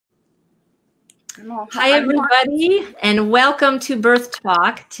Hi, everybody, and welcome to Birth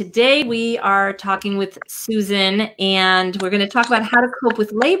Talk. Today we are talking with Susan, and we're going to talk about how to cope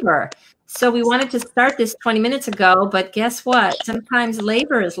with labor. So we wanted to start this 20 minutes ago, but guess what? Sometimes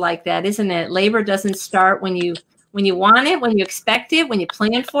labor is like that, isn't it? Labor doesn't start when you want it, when you expect it, when you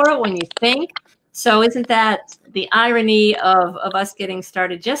plan for it, when you think. So isn't that the irony of us getting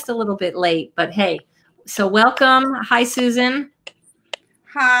started just a little bit late? But hey, so welcome. Hi, Susan.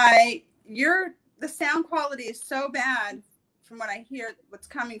 Hi. The sound quality is so bad from what I hear, what's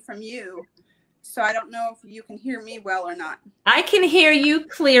coming from you. So I don't know if you can hear me well or not. I can hear you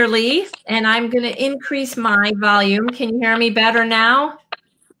clearly, and I'm going to increase my volume. Can you hear me better now?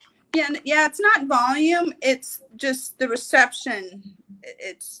 Yeah, it's not volume. It's just the reception.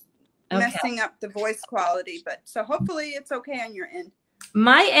 It's messing up the voice quality. But so hopefully it's okay on your end.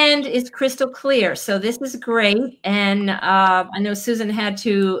 My end is crystal clear, so this is great. And I know Susan had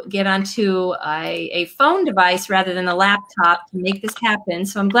to get onto a phone device rather than a laptop to make this happen.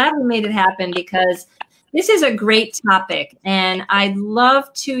 So I'm glad we made it happen because this is a great topic, and I'd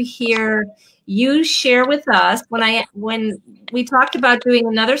love to hear you share with us. When we talked about doing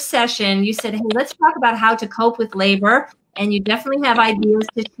another session, you said, "Hey, let's talk about how to cope with labor," and you definitely have ideas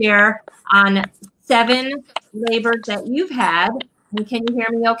to share on 7 labors that you've had. And can you hear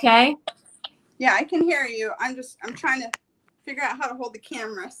me okay? Yeah, I can hear you. I'm trying to figure out how to hold the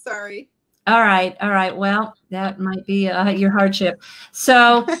camera. Sorry. All right. Well, that might be your hardship.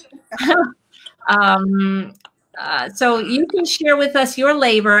 So, so you can share with us your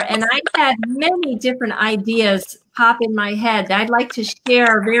labor, and I had many different ideas pop in my head. I'd like to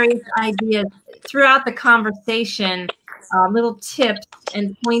share various ideas throughout the conversation, little tips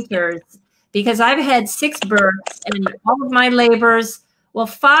and pointers, because I've had 6 births, and all of my labors, well,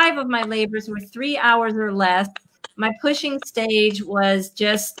 5 of my labors were 3 hours or less. My pushing stage was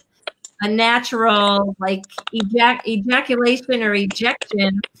just a natural, like, ejaculation or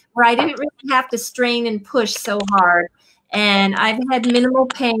ejection, where I didn't really have to strain and push so hard. And I've had minimal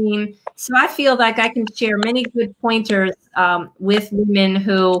pain. So I feel like I can share many good pointers with women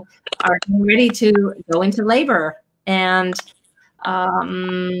who are ready to go into labor. And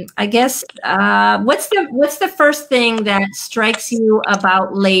I guess what's the first thing that strikes you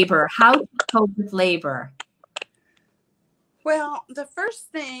about labor? How to cope with labor? Well, the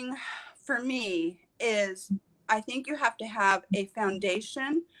first thing for me is I think you have to have a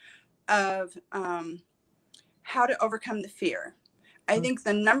foundation of how to overcome the fear. I think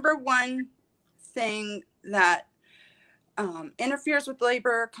the number one thing that interferes with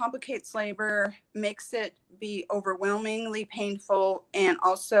labor, complicates labor, makes it be overwhelmingly painful, and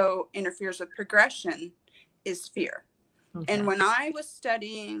also interferes with progression is fear. Okay. And when I was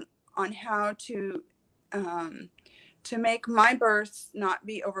studying on how to make my births not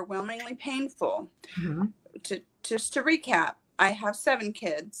be overwhelmingly painful, just to recap, I have 7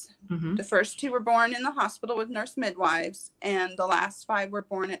 kids. The first 2 were born in the hospital with nurse midwives, and the last 5 were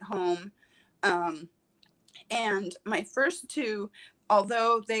born at home. And my first 2,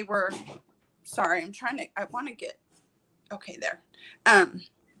 although they were, I want to get, okay, there.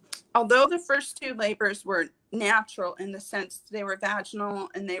 Although the first 2 labors were natural in the sense they were vaginal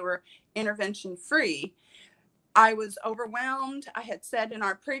and they were intervention free, I was overwhelmed. I had said in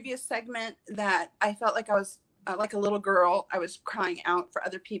our previous segment that I felt like I was like a little girl. I was crying out for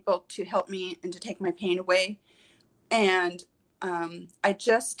other people to help me and to take my pain away. And I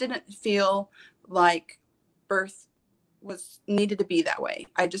just didn't feel like birth needed to be that way.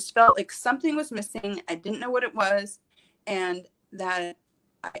 I just felt like something was missing. I didn't know what it was, and that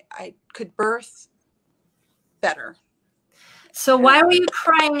I could birth better. So why were you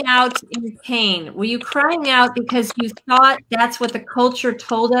crying out in pain? Were you crying out because you thought that's what the culture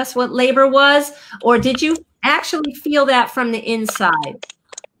told us what labor was? Or did you actually feel that from the inside?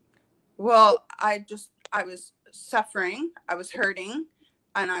 Well, I was suffering, I was hurting,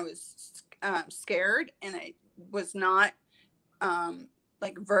 and I was scared, and I was not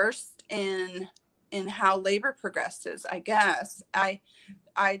like versed in how labor progresses. I guess I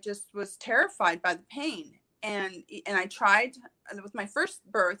just was terrified by the pain. And I tried, with my first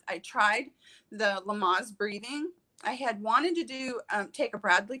birth, I tried the Lamaze breathing. I had wanted to do, take a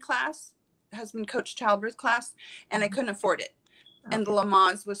Bradley class, husband coach childbirth class, and I couldn't afford it. Okay. And the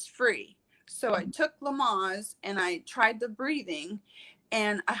Lamaze was free. So I took Lamaze and I tried the breathing,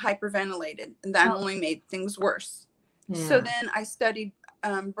 and I hyperventilated, and that only made things worse. Yeah. So then I studied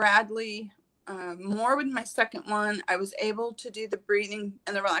Bradley more with my second one. I was able to do the breathing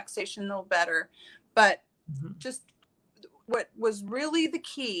and the relaxation a little better, but just what was really the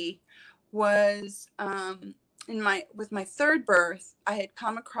key was with my third birth, I had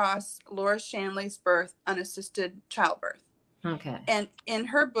come across Laura Shanley's Birth, Unassisted Childbirth. Okay. And in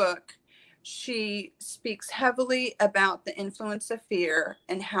her book, she speaks heavily about the influence of fear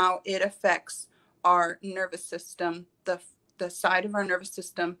and how it affects our nervous system, the side of our nervous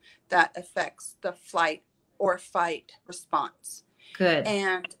system that affects the flight or fight response. Good.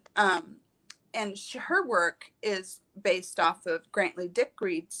 And her work is based off of Grantley Dick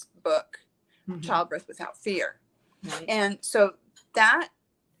Reed's book, Childbirth Without Fear. Right. And so that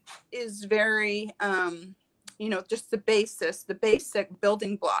is very, just the basic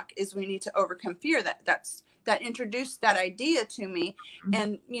building block is we need to overcome fear. That introduced that idea to me.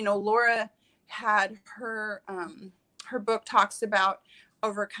 And, Laura had her book talks about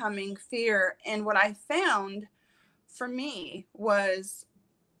overcoming fear. And what I found for me was,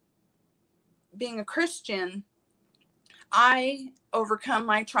 being a Christian, I overcome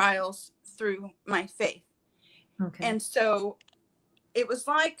my trials through my faith. Okay. And so it was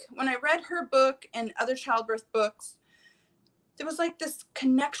like when I read her book and other childbirth books, there was like this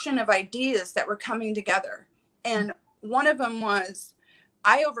connection of ideas that were coming together. And one of them was,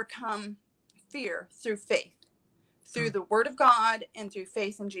 I overcome fear through faith, through the Word of God and through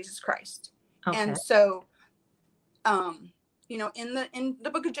faith in Jesus Christ. Okay. And so, in the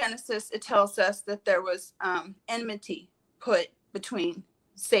book of Genesis, it tells us that there was enmity put between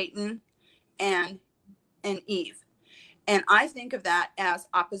Satan and Eve. And I think of that as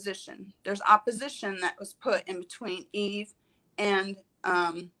opposition. There's opposition that was put in between Eve and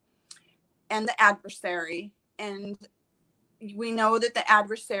the adversary. And we know that the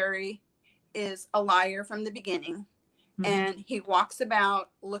adversary is a liar from the beginning. And he walks about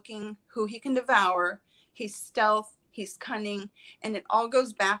looking who he can devour. He's stealth, he's cunning. And it all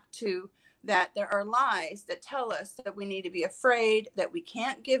goes back to that there are lies that tell us that we need to be afraid, that we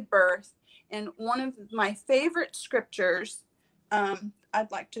can't give birth. And one of my favorite scriptures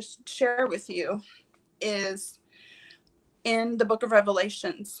I'd like to share with you is in the book of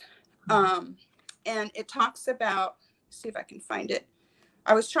Revelations. And it talks about, see if I can find it.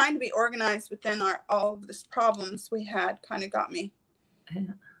 I was trying to be organized within all of these problems we had, kind of got me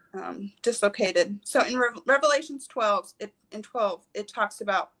dislocated. So in Revelations 12, it talks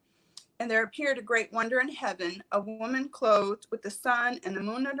about, and there appeared a great wonder in heaven, a woman clothed with the sun and the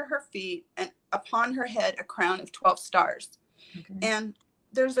moon under her feet, and upon her head a crown of 12 stars. Okay. And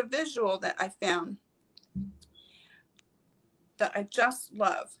there's a visual that I found that I just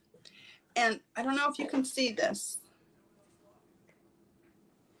love. And I don't know if you can see this.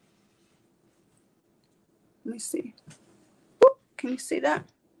 Let me see. Whoop, can you see that?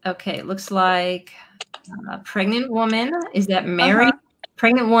 Okay, it looks like a pregnant woman. Is that Mary?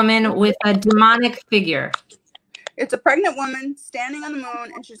 Pregnant woman with a demonic figure. It's a pregnant woman standing on the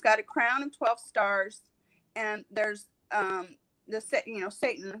moon, and she's got a crown of 12 stars. And there's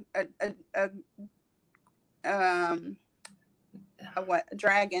Satan, a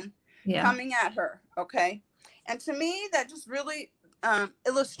dragon, coming at her. Okay, and to me that just really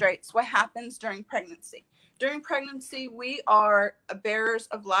illustrates what happens during pregnancy. During pregnancy, we are bearers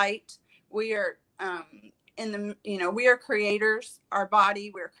of light. We are we are creators. Our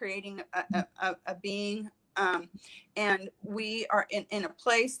body, we're creating a being, and we are in a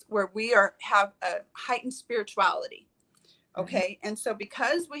place where we have a heightened spirituality. Okay, and so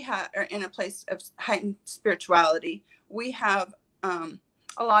because we are in a place of heightened spirituality, we have a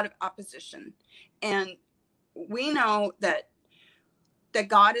lot of opposition, and we know that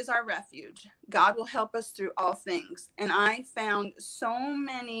God is our refuge. God will help us through all things. And I found so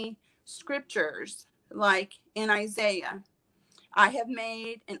many scriptures, like in Isaiah, I have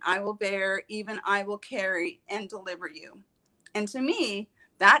made and I will bear, even I will carry and deliver you. And to me,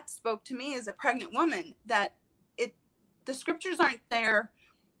 that spoke to me as a pregnant woman, that the scriptures aren't there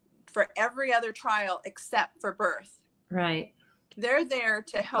for every other trial except for birth. Right. They're there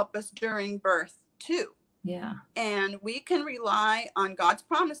to help us during birth too. Yeah. And we can rely on God's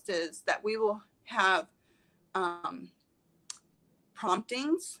promises that we will have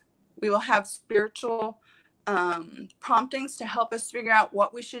promptings. We will have spiritual promptings to help us figure out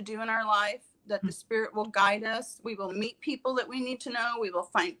what we should do in our life, that the Spirit will guide us. We will meet people that we need to know. We will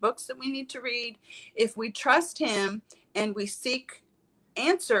find books that we need to read. If we trust Him and we seek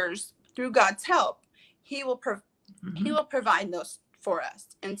answers through God's help, He will provide those for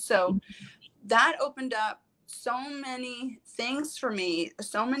us. And so that opened up so many things for me,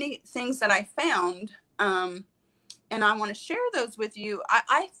 so many things that I found, and I want to share those with you.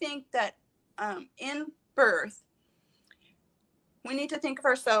 I think that in birth, we need to think of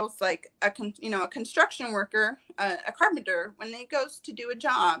ourselves like a construction worker, a carpenter. When they goes to do a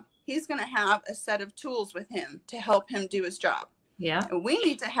job, he's going to have a set of tools with him to help him do his job. Yeah. And we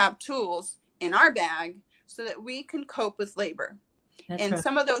need to have tools in our bag so that we can cope with labor. That's and right.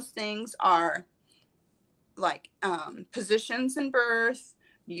 Some of those things are like positions in birth,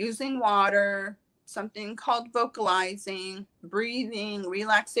 using water, something called vocalizing, breathing,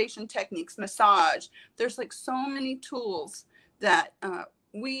 relaxation techniques, massage. There's like so many tools that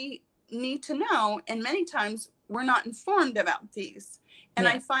we need to know. And many times we're not informed about these. And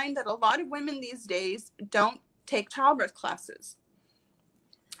I find that a lot of women these days don't take childbirth classes.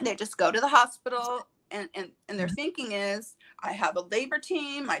 They just go to the hospital and their thinking is, I have a labor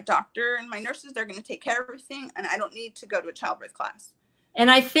team, my doctor and my nurses, they're going to take care of everything, and I don't need to go to a childbirth class.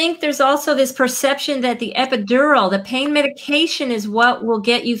 And I think there's also this perception that the epidural, the pain medication, is what will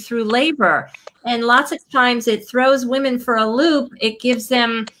get you through labor. And lots of times it throws women for a loop. It gives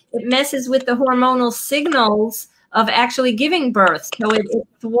them, it messes with the hormonal signals of actually giving birth. So it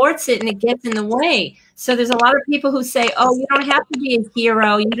thwarts it and it gets in the way. So there's a lot of people who say, oh, you don't have to be a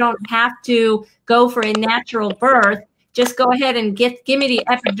hero. You don't have to go for a natural birth. Just go ahead and give me the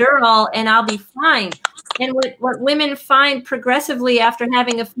epidural and I'll be fine. And what women find progressively after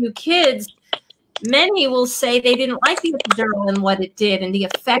having a few kids, many will say they didn't like the epidural and what it did and the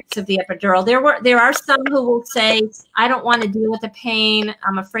effects of the epidural. There are some who will say, I don't want to deal with the pain.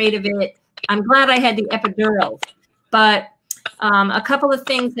 I'm afraid of it. I'm glad I had the epidural. But a couple of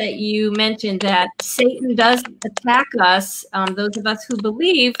things that you mentioned, that Satan does attack us, those of us who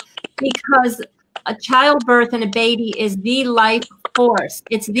believe, because a childbirth and a baby is the life force.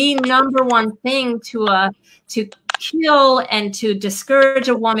 It's the number one thing to kill and to discourage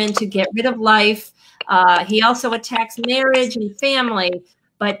a woman, to get rid of life. He also attacks marriage and family,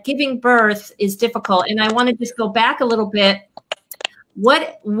 but giving birth is difficult. And I want to just go back a little bit.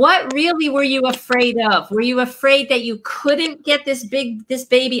 What really were you afraid of? Were you afraid that you couldn't get this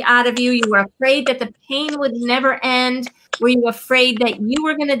baby out of you? You were afraid that the pain would never end? Were you afraid that you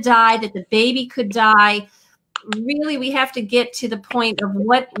were going to die, that the baby could die? Really, we have to get to the point of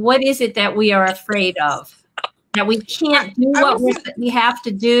what is it that we are afraid of? That we can't do what we have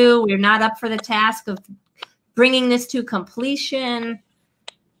to do. We're not up for the task of bringing this to completion.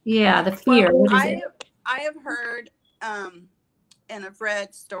 Yeah, the fear. Well, I have heard and I've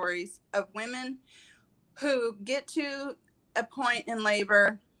read stories of women who get to a point in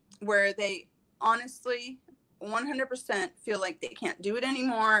labor where they honestly 100% feel like they can't do it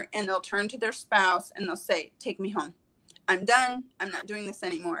anymore, and they'll turn to their spouse and they'll say, take me home. I'm done. I'm not doing this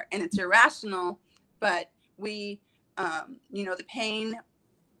anymore. And it's irrational, but we, the pain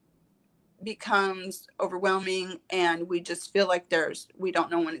becomes overwhelming and we just feel like we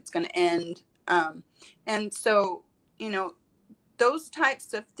don't know when it's going to end. And so, those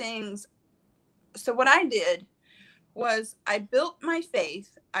types of things. So what I did was I built my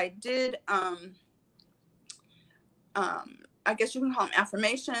faith. I did, I guess you can call them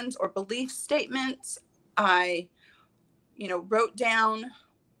affirmations or belief statements. I, wrote down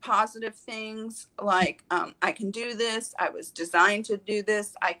positive things like, I can do this. I was designed to do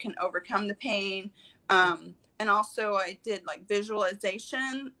this. I can overcome the pain. And also I did like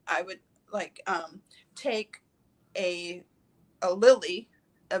visualization. I would like, take a lily,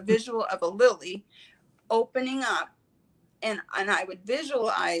 a visual of a lily opening up, and I would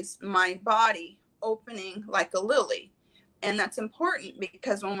visualize my body opening like a lily. And that's important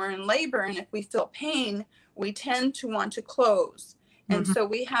because when we're in labor and if we feel pain, we tend to want to close. And so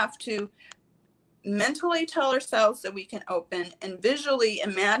we have to mentally tell ourselves that we can open and visually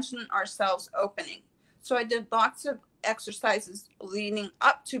imagine ourselves opening. So I did lots of exercises leading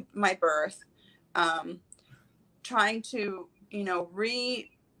up to my birth, trying to,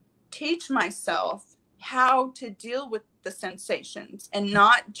 re-teach myself how to deal with the sensations and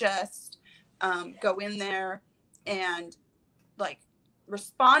not just go in there and like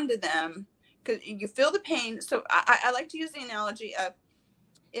respond to them, because you feel the pain. So I like to use the analogy of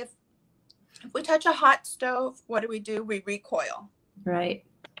if we touch a hot stove, what do? We recoil. Right.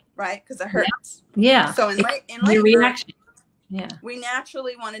 Because it hurts. Yeah. So in labor, reaction. Yeah. We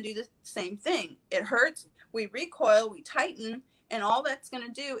naturally want to do the same thing. It hurts. We recoil, we tighten, and all that's going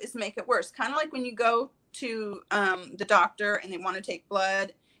to do is make it worse. Kind of like when you go to the doctor and they want to take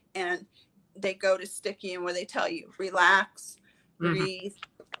blood and they go to stick you and where they tell you, relax, breathe,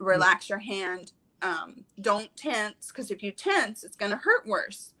 relax your hand. Don't tense, because if you tense, it's going to hurt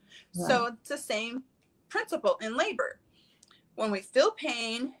worse. Right. So it's the same principle in labor. When we feel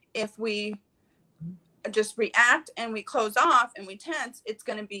pain, if we just react and we close off and we tense, it's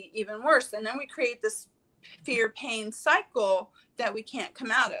going to be even worse. And then we create this fear pain cycle that we can't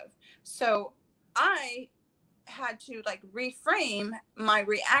come out of. So I had to like reframe my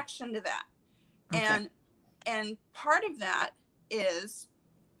reaction to that. Okay. And part of that is,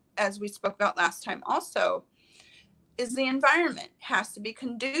 as we spoke about last time also, is the environment has to be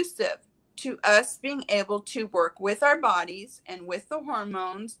conducive to us being able to work with our bodies and with the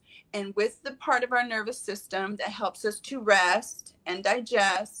hormones and with the part of our nervous system that helps us to rest and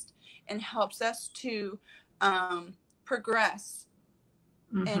digest and helps us to progress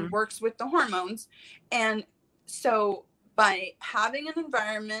and works with the hormones. And so by having an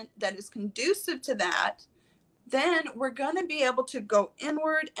environment that is conducive to that, then we're going to be able to go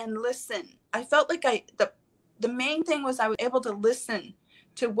inward and listen. I felt like the main thing was I was able to listen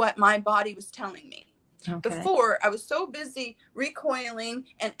to what my body was telling me. Okay. Before, I was so busy recoiling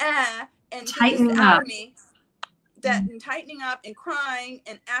and tightening up, of me, that and tightening up and crying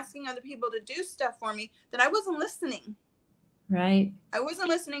and asking other people to do stuff for me, that I wasn't listening. Right. I wasn't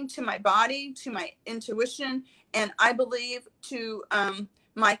listening to my body, to my intuition, and I believe to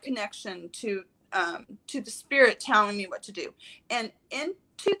my connection to the spirit telling me what to do. And in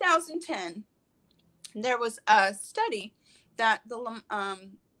 2010, there was a study that the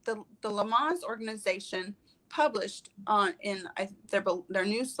Lamaze organization published in their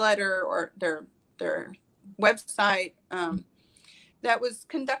newsletter or their website, that was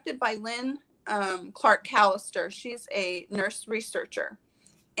conducted by Lynn Clark Callister. She's a nurse researcher,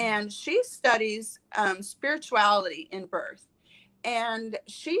 and she studies spirituality in birth. And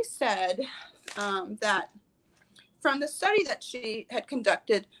she said that from the study that she had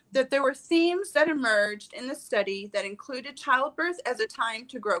conducted, that there were themes that emerged in the study that included childbirth as a time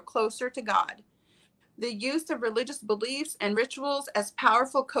to grow closer to God, the use of religious beliefs and rituals as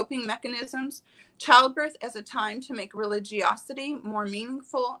powerful coping mechanisms, childbirth as a time to make religiosity more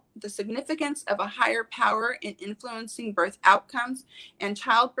meaningful, the significance of a higher power in influencing birth outcomes, and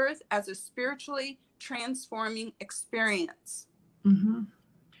childbirth as a spiritually transforming experience.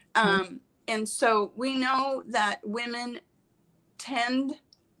 And so we know that women tend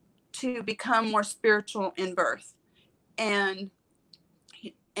to become more spiritual in birth. And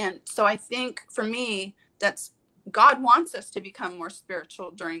so I think for me, that's God wants us to become more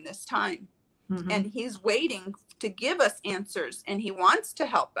spiritual during this time. And he's waiting to give us answers, and he wants to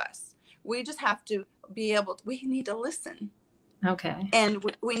help us. We just have to be able to, we need to listen. Okay. And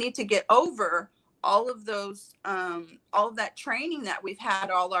we need to get over all of those, all of that training that we've had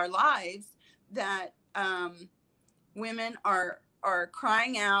all our lives, that women are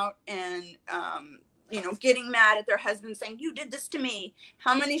crying out and, getting mad at their husbands, saying, "You did this to me."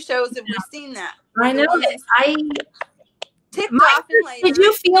 How many shows have we seen that? I know. Ticked off in labor. Did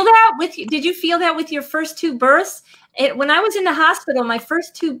you feel that with your first two births? When I was in the hospital, my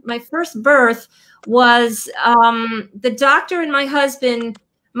first birth was the doctor and my husband.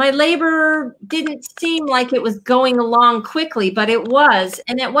 My labor didn't seem like it was going along quickly, but it was.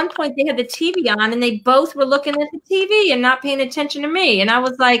 And at one point they had the TV on and they both were looking at the TV and not paying attention to me. And I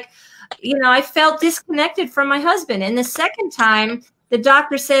was like, I felt disconnected from my husband. And the second time the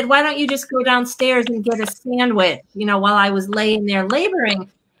doctor said, "Why don't you just go downstairs and get a sandwich?" While I was laying there laboring,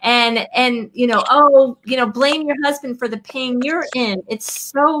 and blame your husband for the pain you're in. It's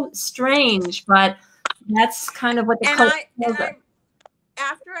so strange, but that's kind of what the culture tells us.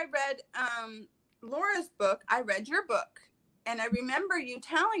 After I read Laura's book, I read your book. And I remember you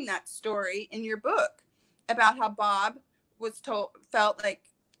telling that story in your book about how Bob felt like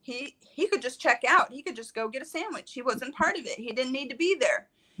he could just check out. He could just go get a sandwich. He wasn't part of it. He didn't need to be there.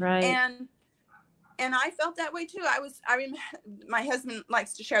 Right. And I felt that way too. My husband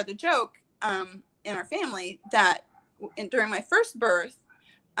likes to share the joke in our family that during my first birth,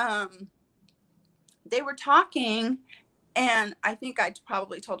 they were talking. And I think I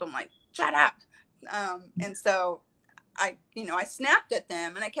probably told them, like, "Shut up." And so I snapped at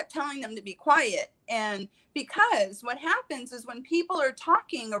them and I kept telling them to be quiet. And because what happens is when people are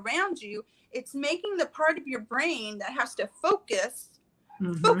talking around you, it's making the part of your brain that has to focus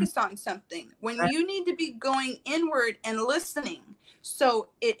on something when you need to be going inward and listening.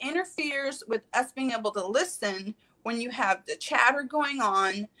 So it interferes with us being able to listen when you have the chatter going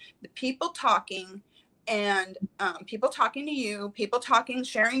on, the people talking, and people talking to you, people talking,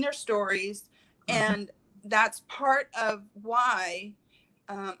 sharing their stories. And that's part of why,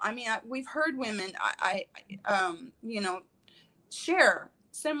 we've heard women, share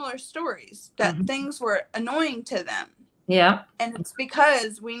similar stories that things were annoying to them. Yeah. And it's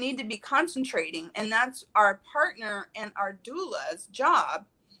because we need to be concentrating. And that's our partner and our doula's job,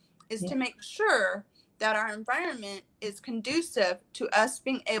 is to make sure that our environment is conducive to us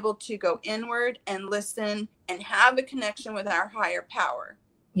being able to go inward and listen and have a connection with our higher power.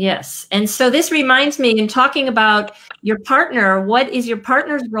 Yes. And so this reminds me, in talking about your partner, what is your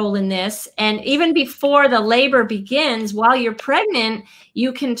partner's role in this? And even before the labor begins, while you're pregnant,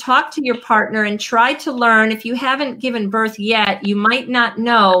 you can talk to your partner and try to learn. If you haven't given birth yet, you might not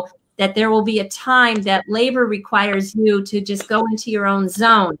know that there will be a time that labor requires you to just go into your own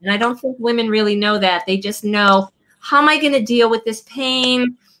zone. And I don't think women really know that. They just know, how am I going to deal with this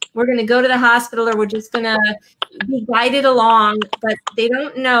pain? We're going to go to the hospital, or we're just going to be guided along, but they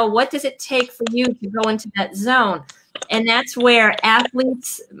don't know, what does it take for you to go into that zone? And that's where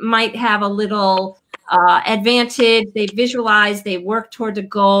athletes might have a little advantage. They visualize, they work toward a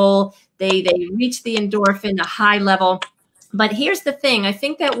goal, they reach the endorphin, a high level. But here's the thing. I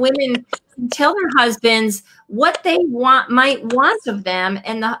think that women can tell their husbands what they might want of them,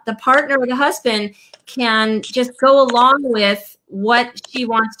 and the partner or the husband can just go along with what she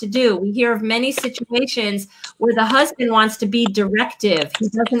wants to do. We hear of many situations where the husband wants to be directive. He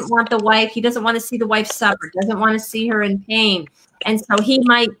doesn't want the wife, he doesn't want to see the wife suffer, doesn't want to see her in pain. And so he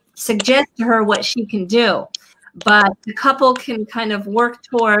might suggest to her what she can do. But the couple can kind of work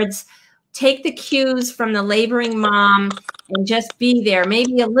towards, take the cues from the laboring mom and just be there.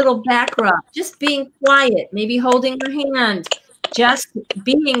 Maybe a little back rub, just being quiet, maybe holding her hand, just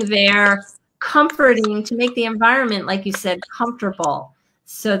being there, comforting, to make the environment, like you said, comfortable.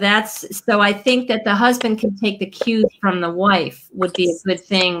 So I think that the husband can take the cues from the wife would be a good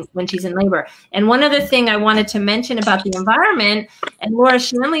thing when she's in labor. And one other thing I wanted to mention about the environment, and Laura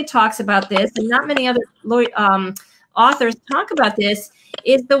Shanley talks about this, and not many other authors talk about this,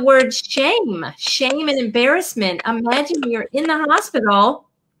 is the word shame. Shame and embarrassment. Imagine you're in the hospital,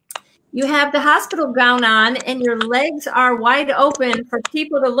 you have the hospital gown on, and your legs are wide open for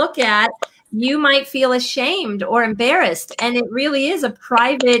people to look at. You might feel ashamed or embarrassed, and it really is a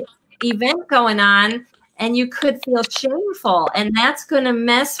private event going on, and you could feel shameful, and that's going to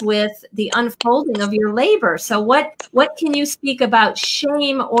mess with the unfolding of your labor. So what can you speak about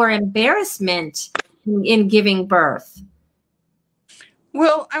shame or embarrassment in giving birth?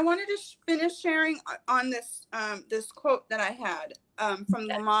 Well, I wanted to finish sharing on this this quote that I had from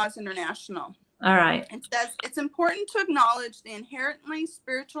Lamaze International. All right. It says, it's important to acknowledge the inherently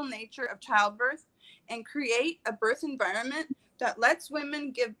spiritual nature of childbirth and create a birth environment that lets women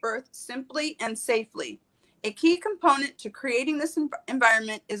give birth simply and safely. A key component to creating this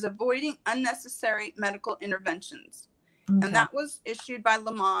environment is avoiding unnecessary medical interventions. Okay. And that was issued by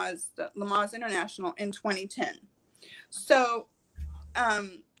Lamaze International in 2010. So,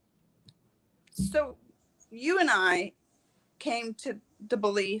 so you and I came to the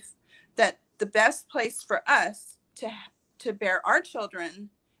belief that the best place for us to bear our children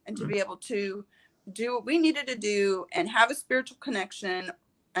and to be able to do what we needed to do and have a spiritual connection,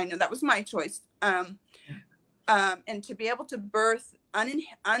 I know that was my choice, and to be able to birth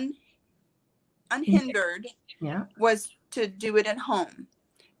unhindered, yeah, was to do it at home.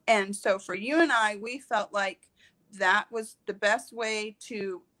 And so for you and I, we felt like that was the best way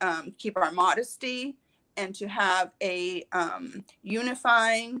to keep our modesty and to have a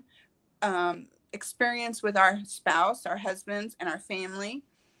unifying experience with our spouse, our husbands, and our family.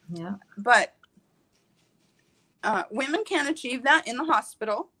 Yeah. But women can achieve that in the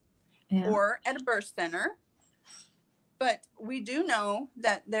hospital, yeah, or at a birth center. But we do know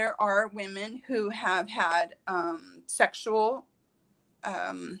that there are women who have had sexual,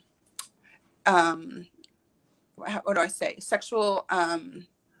 what do I say? Sexual,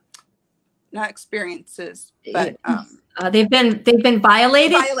 not experiences, but they've been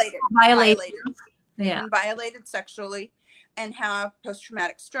violated, yeah, and violated sexually, and have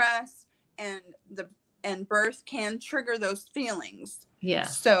post-traumatic stress, and birth can trigger those feelings. Yeah.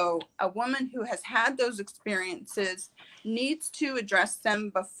 So a woman who has had those experiences needs to address them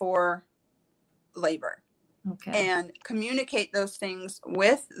before labor. Okay. And communicate those things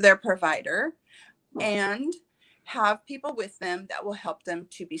with their provider, and have people with them that will help them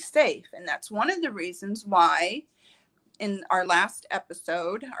to be safe. And that's one of the reasons why in our last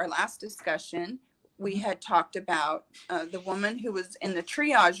episode, our last discussion, we had talked about the woman who was in the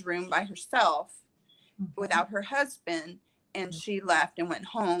triage room by herself, without her husband, and she left and went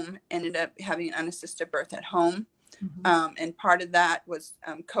home, ended up having an unassisted birth at home. And part of that was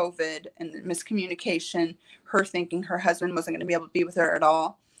COVID and miscommunication, her thinking her husband wasn't going to be able to be with her at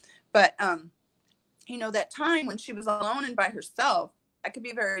all. But you know, that time when she was alone and by herself, that could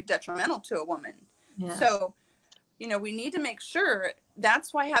be very detrimental to a woman. Yeah. So, you know, we need to make sure.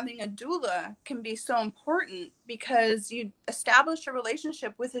 That's why having a doula can be so important, because you establish a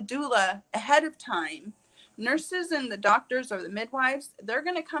relationship with a doula ahead of time. Nurses and the doctors or the midwives, they're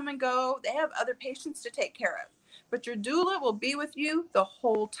going to come and go. They have other patients to take care of. but your doula will be with you the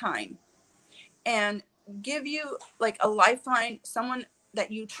whole time and give you like a lifeline, someone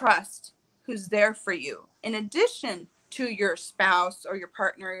that you trust who's there for you, in addition to your spouse or your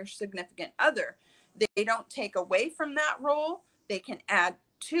partner or your significant other. They don't take away from that role. They can add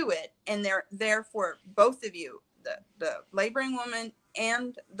to it, and they're there for both of you, the laboring woman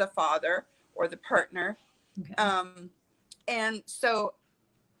and the father or the partner. Okay. And so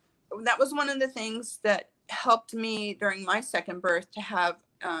that was one of the things that helped me during my second birth to have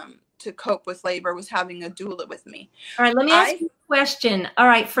to cope with labor, was having a doula with me. All right, let me ask you a question. All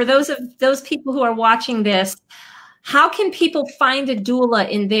right, for those people who are watching this, how can people find a doula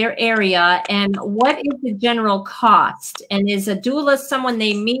in their area, and what is the general cost? And is a doula someone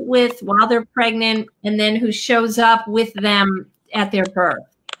they meet with while they're pregnant and then who shows up with them at their birth?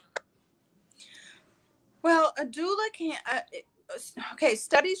 Well, a doula can, okay,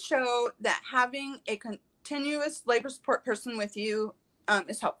 studies show that having a continuous labor support person with you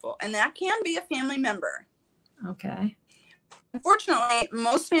is helpful, and that can be a family member. Okay. Unfortunately,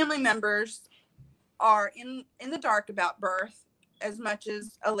 most family members are in the dark about birth as much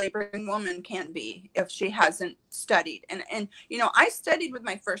as a laboring woman can be if she hasn't studied. And you know, I studied with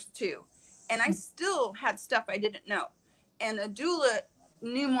my first two, and I still had stuff I didn't know, and a doula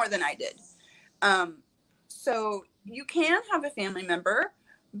knew more than I did. So you can have a family member,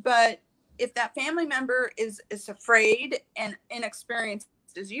 but if that family member is afraid and inexperienced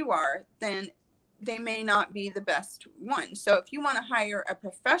as you are, then they may not be the best one. So if you want to hire a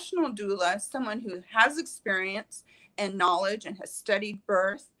professional doula, someone who has experience and knowledge and has studied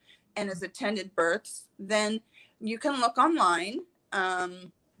birth and has attended births, then you can look online.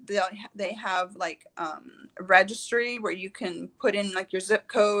 They have like a registry where you can put in like your zip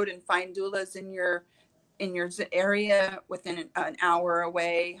code and find doulas in your area within an hour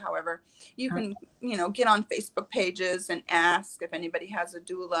away. However, you can, you know, get on Facebook pages and ask if anybody has a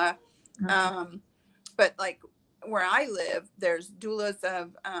doula. But like where I live, there's doulas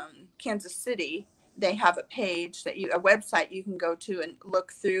of Kansas City. They have a page that a website you can go to and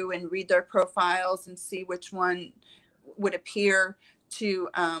look through and read their profiles and see which one would appear to,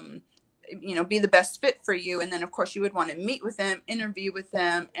 you know, be the best fit for you. And then of course you would want to meet with them, interview with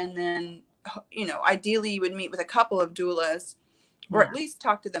them, and then, you know, ideally you would meet with a couple of doulas, or at least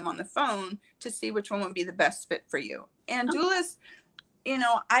talk to them on the phone to see which one would be the best fit for you. And doulas, you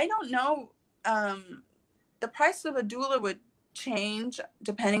know, I don't know, the price of a doula would change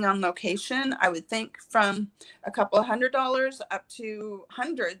depending on location. I would think from a couple of $100 up to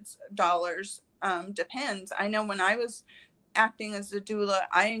hundreds of dollars, depends. I know when I was acting as a doula,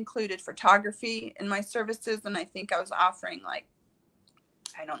 I included photography in my services, and I think I was offering like,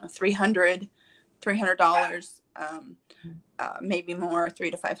 I don't know, $300, maybe more,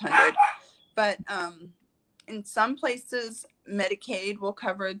 $300 to $500. But in some places, Medicaid will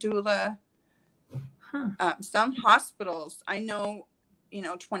cover a doula. Some hospitals, I know, you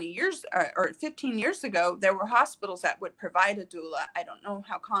know, 20 years or 15 years ago, there were hospitals that would provide a doula. I don't know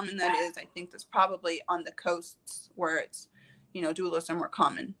how common that is. I think that's probably on the coasts where it's, you know, doulas are more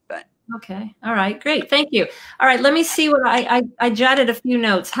common, but. Okay. All right. Great. Thank you. All right. Let me see what I jotted a few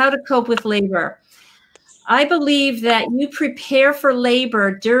notes. How to cope with labor. I believe that you prepare for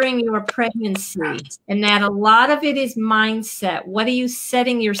labor during your pregnancy, and that a lot of it is mindset. What are you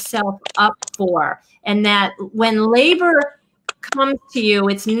setting yourself up for? And that when labor comes to you,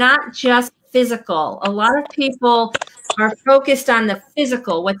 it's not just physical. A lot of people are focused on the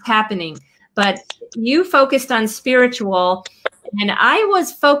physical, what's happening, but you focused on spiritual. And I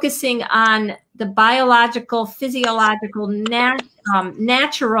was focusing on the biological, physiological,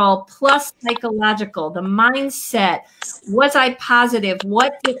 natural plus psychological, the mindset. Was I positive?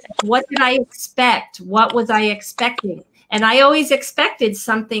 What did I expect? What was I expecting? And I always expected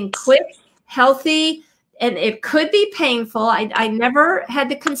something quick, healthy, and it could be painful. I never had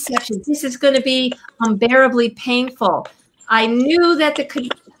the conception, this is going to be unbearably painful. I knew that the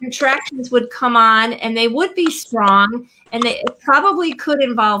contractions would come on and they would be strong, and it probably could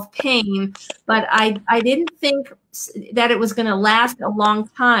involve pain, but I didn't think that it was going to last a long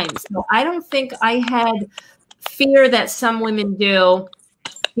time. So I don't think I had fear that some women do,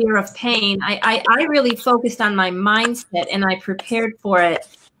 fear of pain. I really focused on my mindset, and I prepared for it.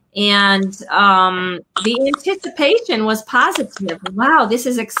 And the anticipation was positive. Wow, this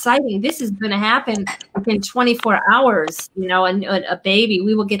is exciting. This is going to happen within 24 hours, you know, and a baby,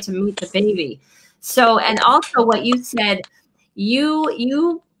 we will get to meet the baby. So, and also what you said,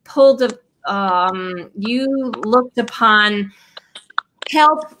 you pulled you looked upon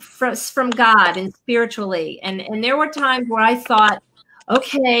help from God and spiritually. And there were times where I thought,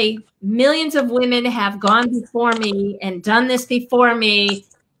 okay, millions of women have gone before me and done this before me.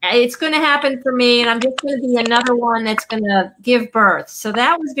 It's going to happen for me, and I'm just going to be another one that's going to give birth. So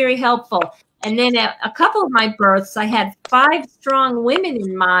that was very helpful. And then at a couple of my births, I had 5 strong women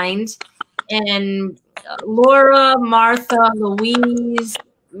in mind, and Laura, Martha, Louise,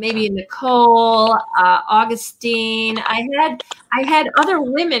 maybe Nicole, Augustine. I had other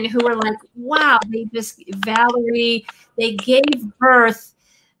women who were like, wow, Valerie, they gave birth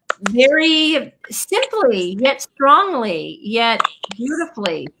very simply, yet strongly, yet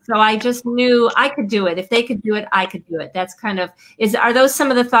beautifully. So I just knew I could do it. If they could do it, I could do it. That's kind of, are those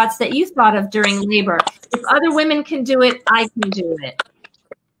some of the thoughts that you thought of during labor? If other women can do it, I can do it.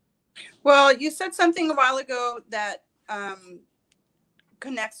 Well, you said something a while ago that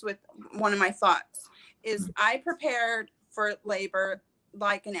connects with one of my thoughts, is I prepared for labor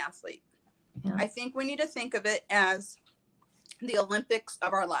like an athlete. Yeah. I think we need to think of it as the Olympics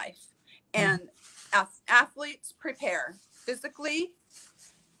of our life. And athletes prepare physically,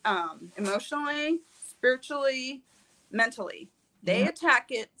 emotionally, spiritually, mentally. They attack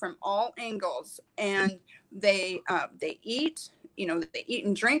it from all angles, and they eat, they eat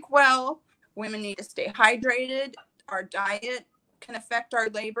and drink well. Women need to stay hydrated. Our diet can affect our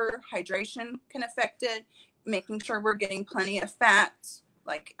labor. Hydration can affect it. Making sure we're getting plenty of fats,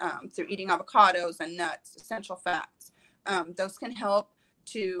 like through eating avocados and nuts, essential fats. Those can help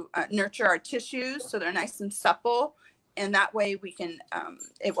to nurture our tissues so they're nice and supple. And that way we can,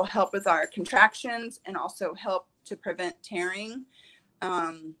 it will help with our contractions and also help to prevent tearing.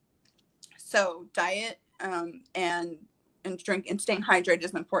 So diet and drink and staying hydrated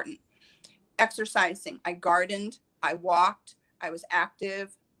is important. Exercising. I gardened, I walked, I was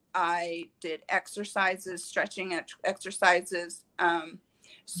active. I did exercises, stretching exercises.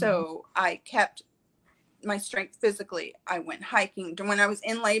 So I kept my strength physically. I went hiking when I was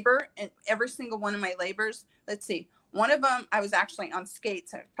in labor, and every single one of my labors, let's see, one of them, I was actually on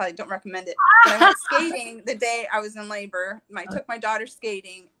skates. I probably don't recommend it, but I went skating the day I was in labor. I took my daughter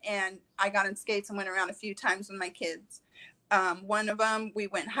skating, and I got on skates and went around a few times with my kids. One of them, we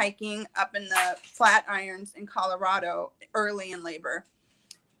went hiking up in the Flatirons in Colorado early in labor.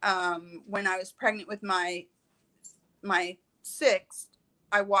 When I was pregnant with my 6th,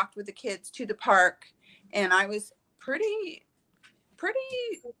 I walked with the kids to the park, and I was pretty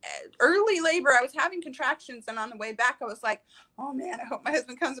early labor. I was having contractions, and on the way back, I was like, oh man, I hope my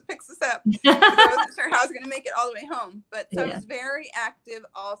husband comes and picks us up. I wasn't sure how I was going to make it all the way home. But so I was very active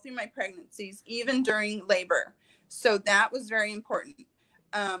all through my pregnancies, even during labor. So that was very important.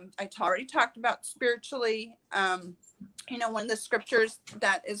 I already talked about spiritually. One of the scriptures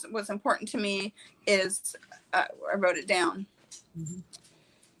that was important to me is, I wrote it down.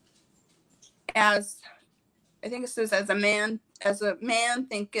 As I think it says, as a man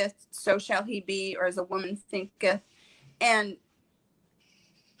thinketh, so shall he be, or as a woman thinketh. And,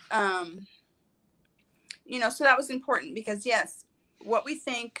 so that was important because, yes, what we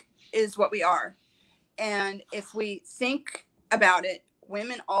think is what we are. And if we think about it,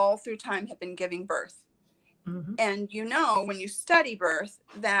 women all through time have been giving birth. And, when you study birth,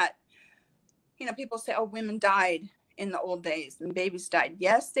 that, people say, oh, women died in the old days and babies died.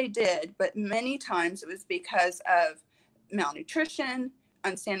 Yes, they did. But many times it was because of malnutrition,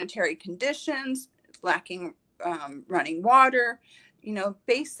 unsanitary conditions, lacking running water,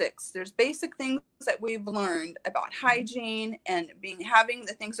 basics. There's basic things that we've learned about hygiene and having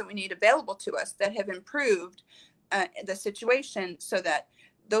the things that we need available to us that have improved the situation so that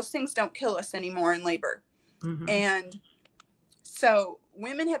those things don't kill us anymore in labor. And so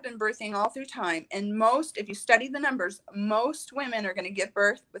women have been birthing all through time. And if you study the numbers, most women are going to give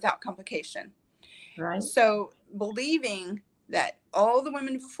birth without complication. Right. So believing that all the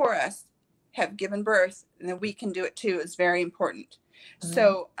women before us have given birth and that we can do it too is very important.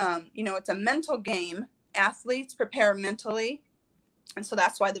 So, it's a mental game. Athletes prepare mentally. And so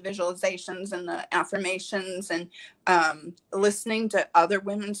that's why the visualizations and the affirmations and listening to other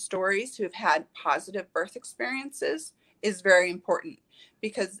women's stories who have had positive birth experiences is very important,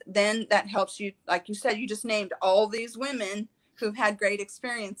 because then that helps you. Like you said, you just named all these women who've had great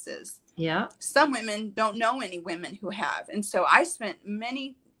experiences. Yeah. Some women don't know any women who have. And so I spent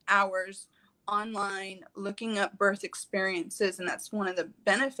many hours online looking up birth experiences. And that's one of the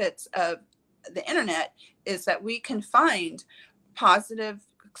benefits of the internet, is that we can find positive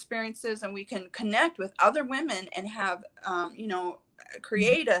experiences and we can connect with other women and have,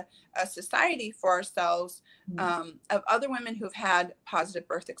 create a society for ourselves of other women who've had positive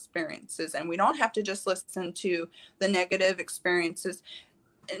birth experiences. And we don't have to just listen to the negative experiences.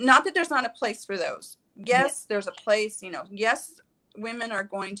 Not that there's not a place for those. Yes, there's a place, yes, women are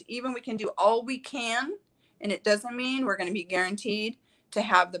going to, even we can do all we can, and it doesn't mean we're going to be guaranteed to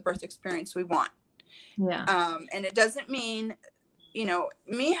have the birth experience we want. Yeah. And it doesn't mean, you know,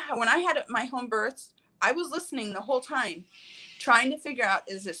 me, when I had my home births, I was listening the whole time, trying to figure out,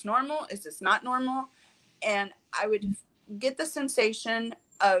 is this normal? Is this not normal? And I would get the sensation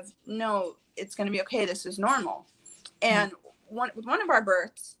of, no, it's going to be okay. This is normal. And with one of our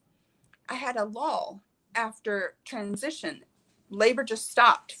births, I had a lull after transition. Labor just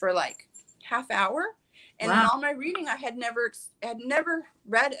stopped for like half hour. And Wow. in all my reading, I had never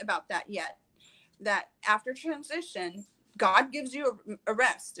read about that yet. That after transition, God gives you a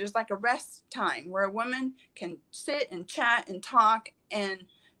rest. There's like a rest time where a woman can sit and chat and talk and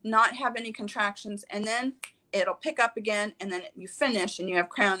not have any contractions. And then it'll pick up again. And then you finish and you have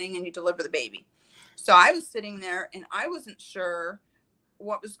crowning and you deliver the baby. So I was sitting there and I wasn't sure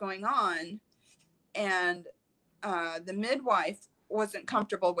what was going on. And the midwife wasn't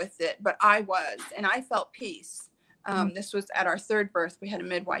comfortable with it, but I was, and I felt peace. This was at our third birth. We had a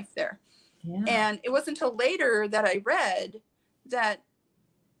midwife there. Yeah. And it wasn't until later that I read that,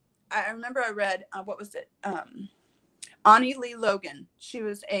 I remember I read, what was it? Ani Lee Logan. She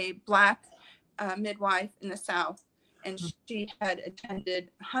was a Black midwife in the South, and she had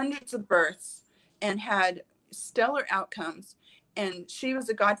attended hundreds of births and had stellar outcomes. And she was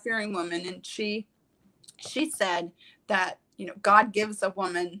a God-fearing woman, and she said that, you know, God gives a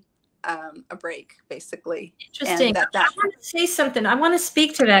woman a break, basically. Interesting. I want to say something. I want to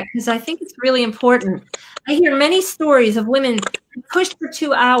speak to that because I think it's really important. I hear many stories of women who pushed for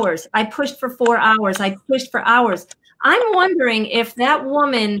 2 hours. I pushed for 4 hours. I pushed for hours. I'm wondering if that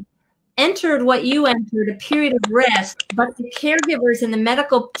woman entered what you entered, a period of rest, but the caregivers and the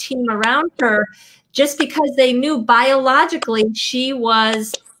medical team around her, just because they knew biologically she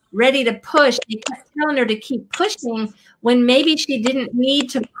was ready to push, they kept telling her to keep pushing when maybe she didn't need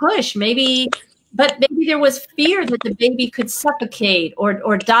to push. But maybe there was fear that the baby could suffocate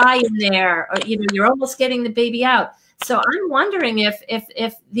or die in there, or, you know, you're almost getting the baby out. So I'm wondering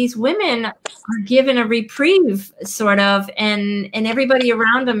if these women are given a reprieve, sort of, and everybody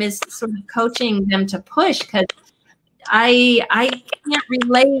around them is sort of coaching them to push, because I can't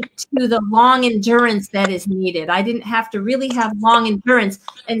relate to the long endurance that is needed. I didn't have to really have long endurance,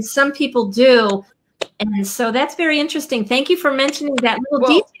 and some people do. And so that's very interesting. Thank you for mentioning that little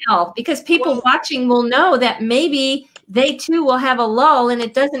detail, because people watching will know that maybe they too will have a lull, and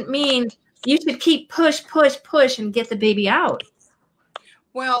it doesn't mean you should keep push and get the baby out.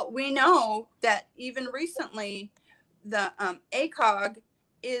 Well, we know that even recently the ACOG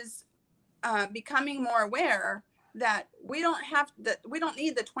is becoming more aware that we don't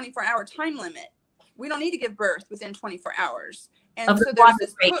need the 24-hour time limit. We don't need to give birth within 24 hours. And so there's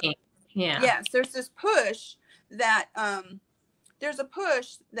this breaking. Yes, there's this push that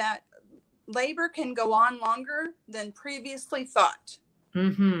labor can go on longer than previously thought.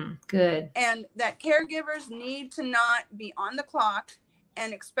 Good. And that caregivers need to not be on the clock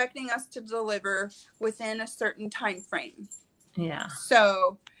and expecting us to deliver within a certain time frame. Yeah.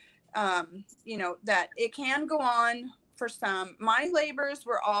 So, you know, that it can go on for some. My labors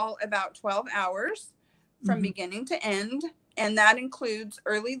were all about 12 hours from beginning to end. And that includes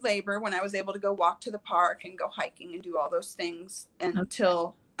early labor, when I was able to go walk to the park and go hiking and do all those things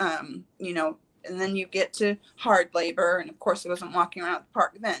until, you know, and then you get to hard labor. And of course, I wasn't walking around the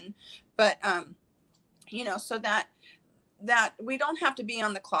park then. But, you know, so that we don't have to be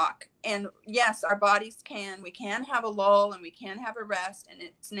on the clock. And yes, our bodies we can have a lull and we can have a rest, and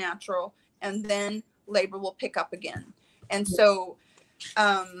it's natural. And then labor will pick up again. And so,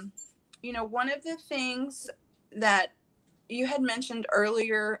 you know, one of the things that you had mentioned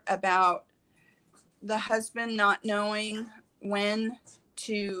earlier about the husband not knowing when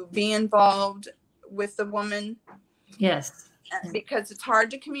to be involved with the woman. Yes. Because it's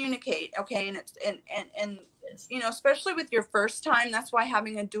hard to communicate. Okay. And it's, and you know, especially with your first time, that's why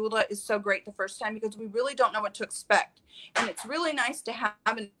having a doula is so great the first time, because we really don't know what to expect. And it's really nice to have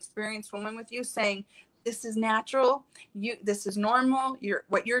an experienced woman with you saying, this is natural. This is normal.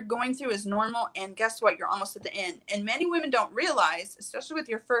 What you're going through is normal. And guess what? You're almost at the end. And many women don't realize, especially with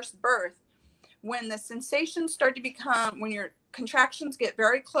your first birth, when the sensations start to become, when your contractions get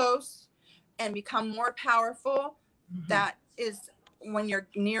very close and become more powerful, that is when you're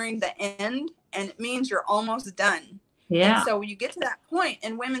nearing the end, and it means you're almost done. Yeah. And so when you get to that point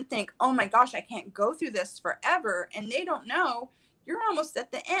and women think, oh my gosh, I can't go through this forever. And they don't know you're almost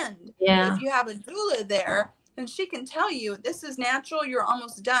at the end. Yeah. If you have a doula there, then she can tell you this is natural, you're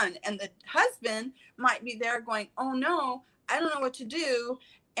almost done. And the husband might be there going, oh no, I don't know what to do.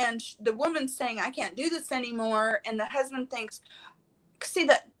 And the woman's saying, I can't do this anymore. And the husband thinks,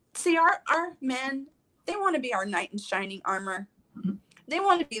 see our men, they want to be our knight in shining armor. They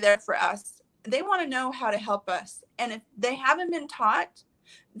want to be there for us. They want to know how to help us. And if they haven't been taught,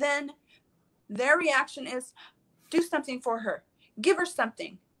 then their reaction is do something for her, give her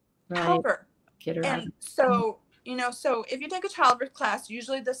something, help her. Get her and out. So, you know, so if you take a childbirth class,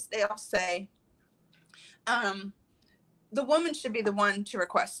 usually they'll say, the woman should be the one to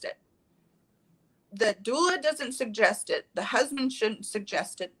request it. The doula doesn't suggest it. The husband shouldn't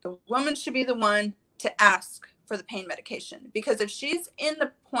suggest it. The woman should be the one to ask for the pain medication. Because if she's in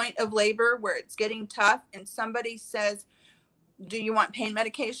the point of labor where it's getting tough and somebody says, do you want pain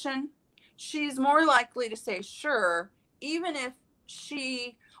medication? She's more likely to say, sure, even if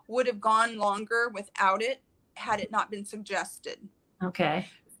she would have gone longer without it had it not been suggested. Okay.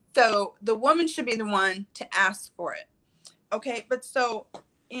 So the woman should be the one to ask for it. Okay. But so,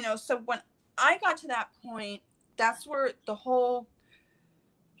 you know, so when I got to that point, that's where the whole,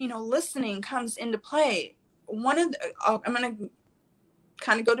 you know, listening comes into play. One of the, I'm going to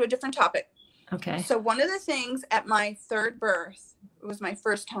kind of go to a different topic. Okay. So one of the things at my third birth, it was my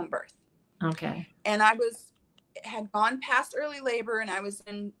first home birth. Okay. And had gone past early labor, and I was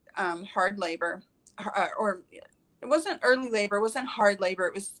in hard labor, or it wasn't early labor, it wasn't hard labor.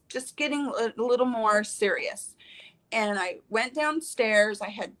 It was just getting a little more serious. And I went downstairs. I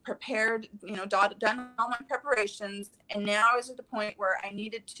had prepared, you know, done all my preparations. And now I was at the point where I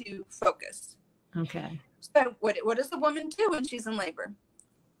needed to focus. Okay. So what does the woman do when she's in labor?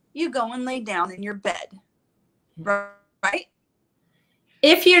 You go and lay down in your bed, right?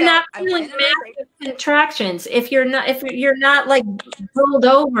 If you're not feeling massive contractions, if you're not like rolled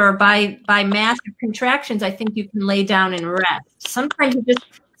over by massive contractions, I think you can lay down and rest. Sometimes you just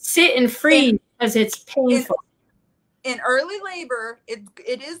sit and freeze because it's painful. In early labor,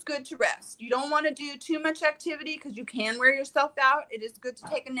 it is good to rest. You don't want to do too much activity because you can wear yourself out. It is good to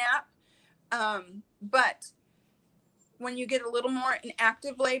take a nap. But when you get a little more in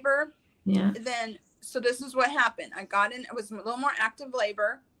active labor, then, so this is what happened. I was a little more active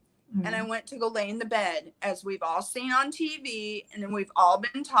labor, and I went to go lay in the bed, as we've all seen on TV, and then we've all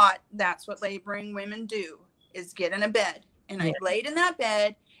been taught that's what laboring women do, is get in a bed. And I laid in that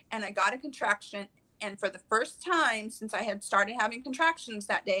bed, and I got a contraction. And for the first time since I had started having contractions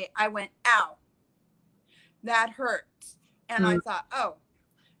that day, I went, ow, that hurts. And I thought, oh,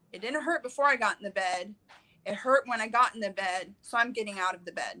 it didn't hurt before I got in the bed. It hurt when I got in the bed. So I'm getting out of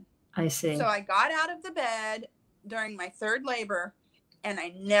the bed. I see. So I got out of the bed during my third labor, and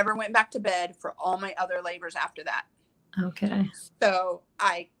I never went back to bed for all my other labors after that. Okay. So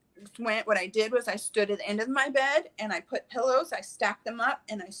what I did was I stood at the end of my bed, and I put pillows, I stacked them up,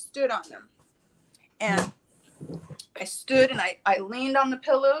 and I stood on them. And I stood and I leaned on the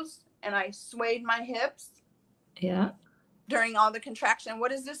pillows and I swayed my hips. Yeah. During all the contraction. What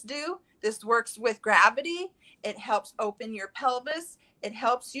does this do? This works with gravity. It helps open your pelvis. It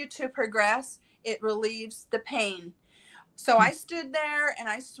helps you to progress. It relieves the pain. So I stood there and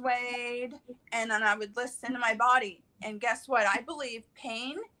I swayed, and then I would listen to my body. And guess what? I believe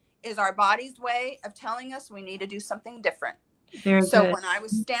pain is our body's way of telling us we need to do something different. Very so good. When I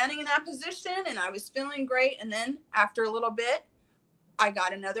was standing in that position and I was feeling great, and then after a little bit, I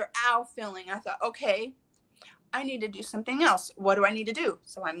got another ow feeling. I thought, okay, I need to do something else. What do I need to do?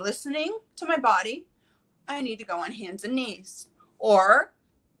 So I'm listening to my body. I need to go on hands and knees, or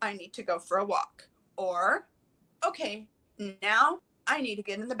I need to go for a walk, or, okay, now I need to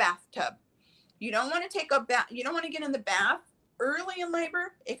get in the bathtub. You don't want to take a bath. You don't want to get in the bath early in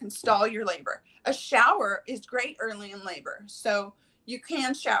labor. It can stall your labor. A shower is great early in labor, so you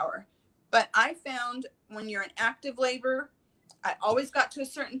can shower. But I found when you're in active labor, I always got to a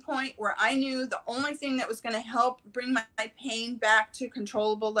certain point where I knew the only thing that was going to help bring my pain back to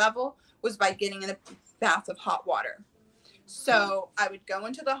controllable level was by getting in a bath of hot water. So I would go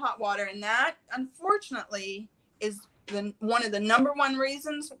into the hot water, and that, unfortunately, is one of the number one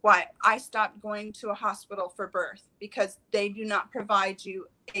reasons why I stopped going to a hospital for birth, because they do not provide you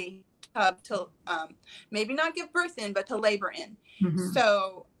a tub to maybe not give birth in, but to labor in.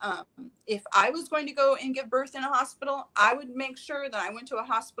 So if I was going to go and give birth in a hospital, I would make sure that I went to a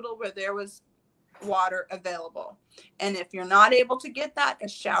hospital where there was water available. And if you're not able to get that, a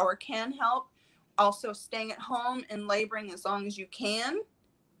shower can help. Also, staying at home and laboring as long as you can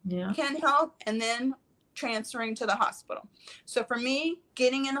can help. And then transferring to the hospital. So for me,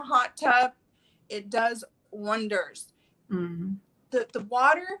 getting in a hot tub, it does wonders. The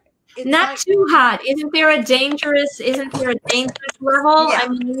water, it's not too hot. Isn't there a dangerous level? Yeah. I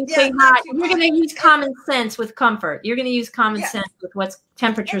mean, when you say hot, you're going to use common sense with comfort. You're going to use common sense with what's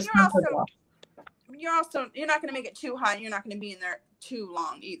temperature's comfortable. You're not going to make it too hot. You're not going to be in there too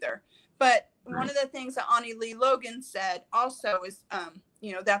long either. But one of the things that Ani Lee Logan said also is,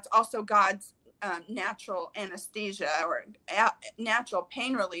 you know, that's also God's natural anesthesia or natural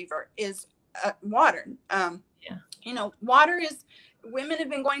pain reliever is water. You know, water is, women have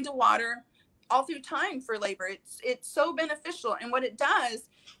been going to water all through time for labor. It's so beneficial. And what it does,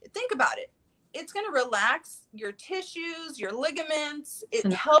 think about it. It's going to relax your tissues, your ligaments.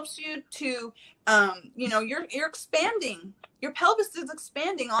 It helps you to, you know, you're expanding. Your pelvis is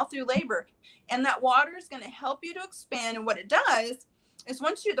expanding all through labor. And that water is going to help you to expand. And what it does is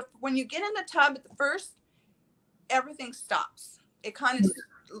when you get in the tub at the first, everything stops. It kind of,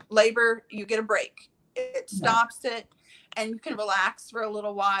 labor, you get a break. It stops it, and you can relax for a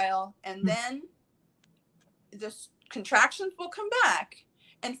little while. And then the contractions will come back.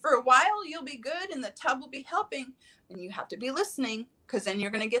 And for a while, you'll be good and the tub will be helping. And you have to be listening, because then you're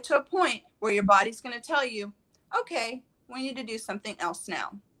going to get to a point where your body's going to tell you, okay, we need to do something else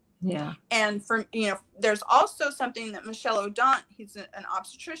now. Yeah. And for, you know, there's also something that Michelle O'Donnell, he's an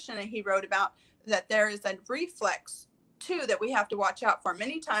obstetrician, and he wrote about that there is a reflex too that we have to watch out for.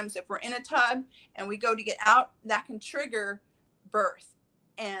 Many times if we're in a tub and we go to get out, that can trigger birth.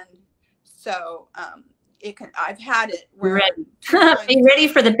 And so it can, I've had it where be ready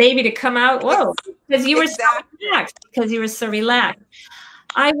for the baby to come out. Whoa, because you were so relaxed, because you were so relaxed.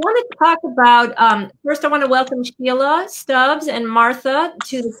 I want to talk about, first I want to welcome Sheila Stubbs and Martha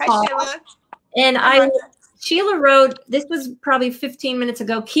to the call. Hi, Sheila. And Sheila wrote, this was probably 15 minutes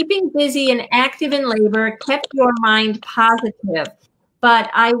ago, keeping busy and active in labor kept your mind positive.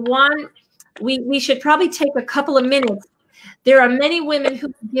 But we should probably take a couple of minutes. There are many women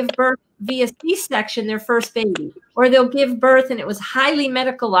who give birth via C-section, their first baby, or they'll give birth and it was highly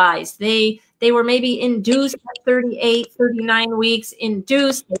medicalized. They were maybe induced at 38, 39 weeks,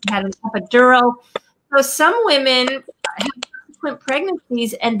 induced, they had an epidural. So some women have subsequent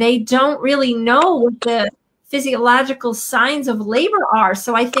pregnancies and they don't really know what the physiological signs of labor are.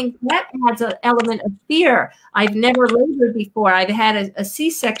 So I think that adds an element of fear. I've never labored before. I've had a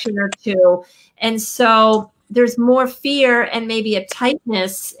C-section or two. And so there's more fear and maybe a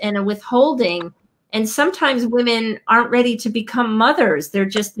tightness and a withholding. And sometimes women aren't ready to become mothers.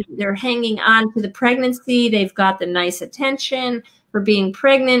 They're hanging on to the pregnancy. They've got the nice attention for being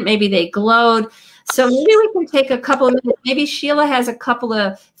pregnant. Maybe they glowed. So maybe we can take a couple of minutes. Maybe Sheila has a couple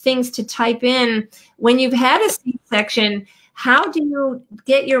of things to type in. When you've had a C-section, how do you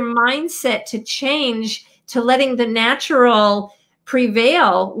get your mindset to change to letting the natural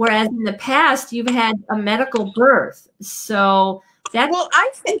prevail, whereas in the past you've had a medical birth? So that's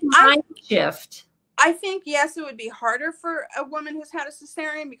I think mind shift. I think, yes, it would be harder for a woman who's had a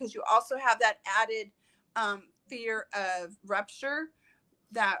cesarean, because you also have that added fear of rupture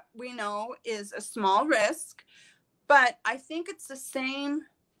that we know is a small risk. But I think it's the same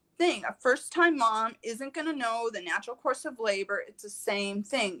thing. A first-time mom isn't going to know the natural course of labor. It's the same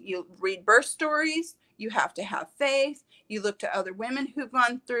thing. You read birth stories. You have to have faith. You look to other women who've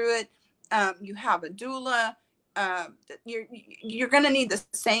gone through it. You have a doula. You're going to need the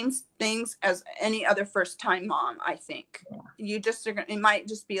same things as any other first-time mom, I think. It might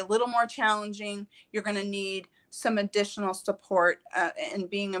just be a little more challenging. You're going to need some additional support and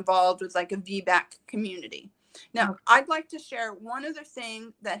being involved with like a VBAC community. Now, I'd like to share one other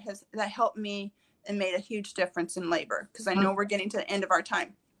thing that helped me and made a huge difference in labor, because I know we're getting to the end of our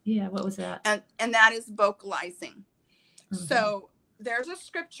time. Yeah, what was that? And that is vocalizing. So there's a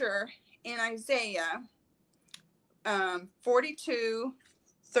scripture in Isaiah 42,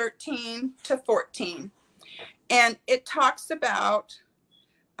 13 to 14. And it talks about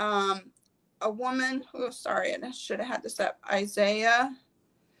a woman, oh, sorry, I should have had this up. Isaiah,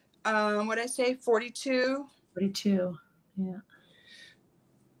 what did I say, 42? 42, yeah.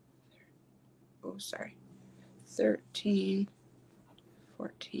 Oh, sorry, 13,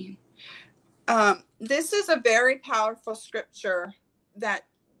 14. This is a very powerful scripture that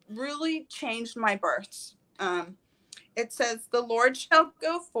really changed my births. It says, the Lord shall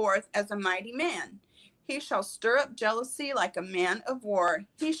go forth as a mighty man. He shall stir up jealousy like a man of war.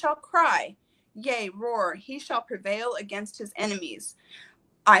 He shall cry, yea, roar. He shall prevail against his enemies.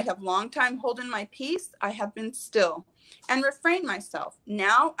 I have long time holden my peace. I have been still and refrained myself.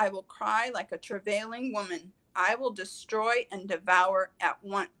 Now I will cry like a travailing woman. I will destroy and devour at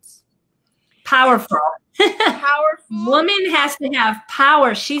once. Powerful. Powerful. Woman has to have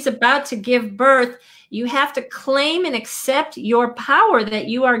power. She's about to give birth. You have to claim and accept your power that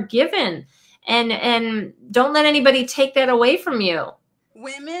you are given. And don't let anybody take that away from you.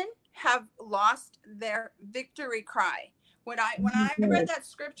 Women have lost their victory cry. When I read that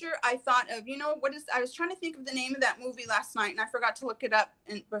scripture, I thought of, I was trying to think of the name of that movie last night, and I forgot to look it up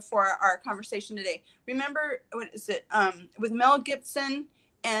before our conversation today. Remember, what is it? With Mel Gibson,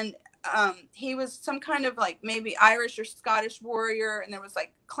 and he was some kind of like maybe Irish or Scottish warrior, and there was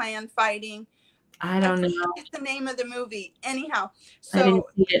like clan fighting. I don't know. It's the name of the movie. Anyhow, so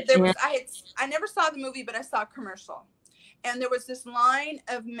I never saw the movie, but I saw a commercial, and there was this line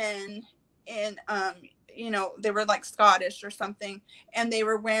of men in they were like Scottish or something, and they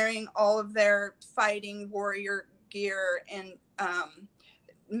were wearing all of their fighting warrior gear, and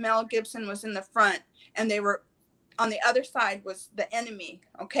Mel Gibson was in the front, and they were on the other side was the enemy.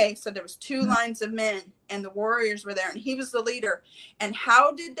 Okay, so there was two lines of men, and the warriors were there, and he was the leader. And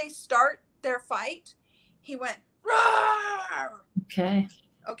how did they start their fight? He went roar. Okay,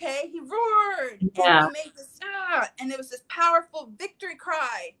 he roared. Yeah. And he made this and it was this powerful victory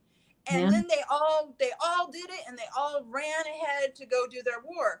cry. And then they all did it, and they all ran ahead to go do their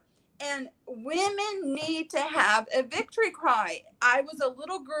war. And women need to have a victory cry. I was a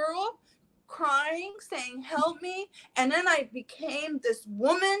little girl crying, saying, help me. And then I became this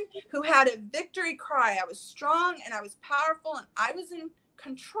woman who had a victory cry. I was strong and I was powerful and I was in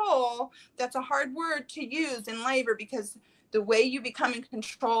control. That's a hard word to use in labor, because the way you become in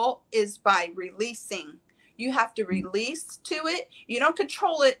control is by releasing. You have to release to it. You don't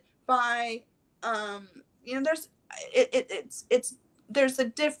control it by there's a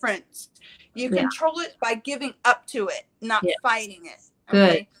difference. You control it by giving up to it, not fighting it.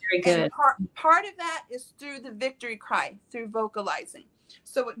 Okay? Good, very good. And part of that is through the victory cry, through vocalizing.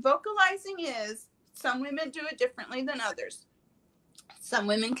 So what vocalizing is, some women do it differently than others. Some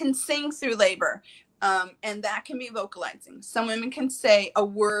women can sing through labor, and that can be vocalizing. Some women can say a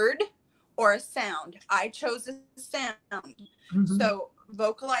word or a sound. I chose a sound. Mm-hmm. So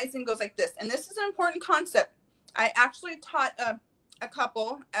vocalizing goes like this. And this is an important concept. I actually taught a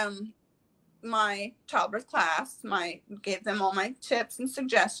couple, my childbirth class, gave them all my tips and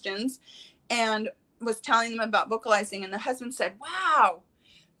suggestions, and was telling them about vocalizing. And the husband said, wow,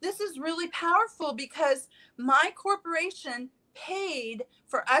 this is really powerful, because my corporation paid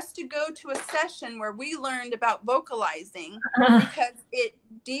for us to go to a session where we learned about vocalizing, because it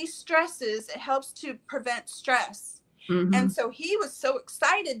de-stresses, it helps to prevent stress. Mm-hmm. And so he was so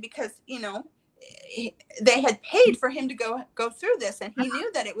excited, because they had paid for him to go through this, and he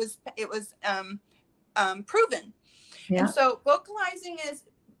knew that it was proven. And so vocalizing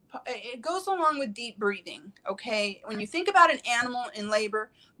it goes along with deep breathing. Okay, when you think about an animal in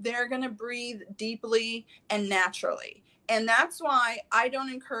labor, they're going to breathe deeply and naturally. And that's why I don't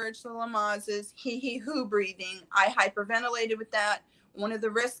encourage the Lamaze's he-he-hoo breathing. I hyperventilated with that. One of the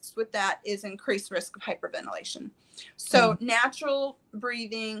risks with that is increased risk of hyperventilation. So natural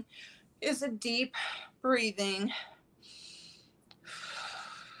breathing is a deep breathing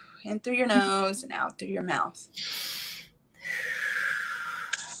in through your nose and out through your mouth.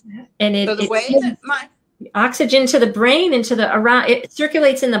 And so the way that my oxygen to the brain, into the around, it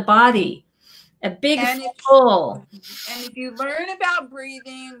circulates in the body. A big full. And if you learn about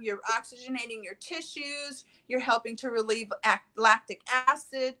breathing, you're oxygenating your tissues. You're helping to relieve lactic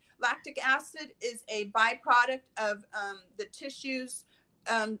acid. Lactic acid is a byproduct of the tissues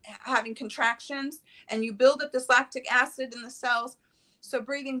having contractions, and you build up this lactic acid in the cells. So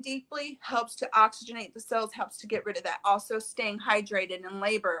breathing deeply helps to oxygenate the cells, helps to get rid of that. Also, staying hydrated in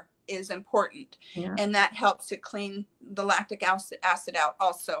labor is important, and that helps to clean the lactic acid out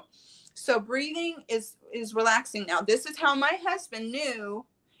also. So breathing is relaxing. Now, this is how my husband knew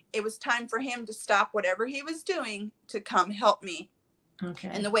it was time for him to stop whatever he was doing to come help me. Okay.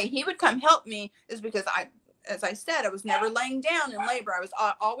 And the way he would come help me is because as I said, I was never laying down in labor. I was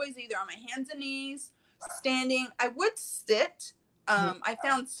always either on my hands and knees, standing. I would sit. I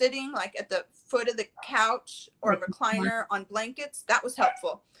found sitting like at the foot of the couch or a recliner on blankets. That was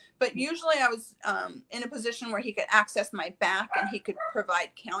helpful. But usually I was in a position where he could access my back and he could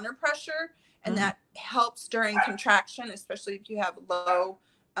provide counter pressure. And that helps during contraction, especially if you have low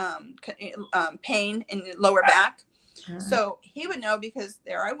pain in your lower back. So he would know, because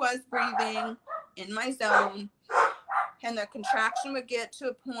there I was breathing in my zone, and the contraction would get to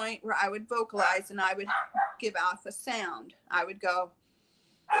a point where I would vocalize and I would give off a sound. I would go,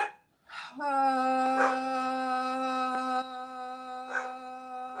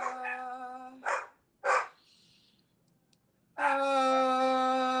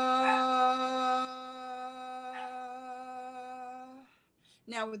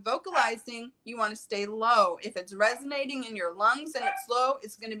 Now with vocalizing, you want to stay low. If it's resonating in your lungs and it's low,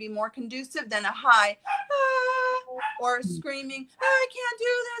 it's going to be more conducive than a high or screaming, I can't do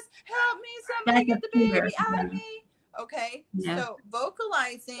this. Help me. Somebody get the baby out of me. Okay. Yeah. So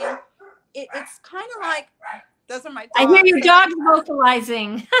vocalizing, it's kind of like, those are my dogs. I hear your dog's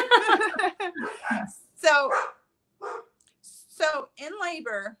vocalizing. So in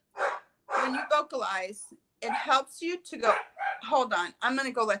labor, when you vocalize, it helps you to go, hold on, I'm going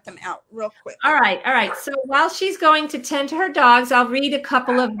to go let them out real quick. All right. All right. So while she's going to tend to her dogs, I'll read a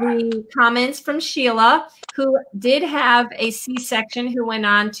couple of the comments from Sheila, who did have a C-section, who went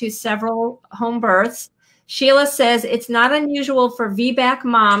on to several home births. Sheila says, it's not unusual for VBAC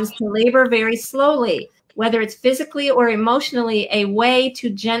moms to labor very slowly, whether it's physically or emotionally, a way to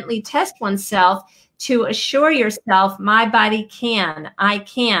gently test oneself to assure yourself, my body can, I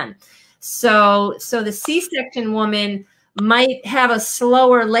can. So the C-section woman might have a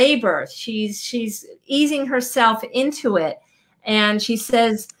slower labor. She's easing herself into it. And she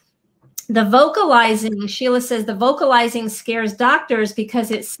says, the vocalizing, Sheila says, the vocalizing scares doctors because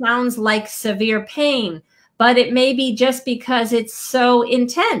it sounds like severe pain, but it may be just because it's so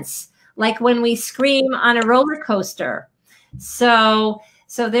intense, like when we scream on a roller coaster. So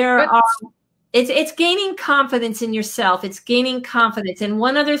there are, it's gaining confidence in yourself. It's gaining confidence. And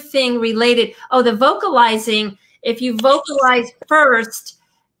one other thing related, the vocalizing, if you vocalize first,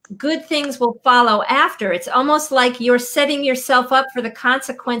 good things will follow after. It's almost like you're setting yourself up for the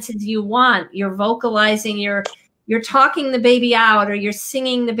consequences you want. You're vocalizing, you're talking the baby out, or you're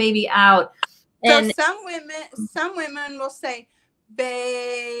singing the baby out. And so some women will say,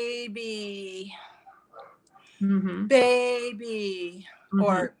 baby, baby,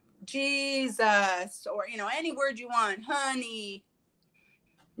 or Jesus, or, any word you want, honey.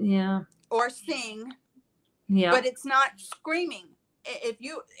 Yeah. Or sing. Yeah. But it's not screaming. If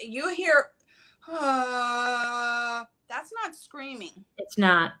you hear, that's not screaming. It's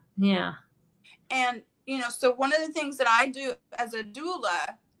not. Yeah. And, so one of the things that I do as a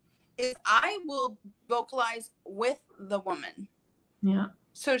doula is I will vocalize with the woman. Yeah.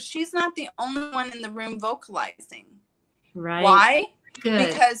 So she's not the only one in the room vocalizing. Right. Why? Good.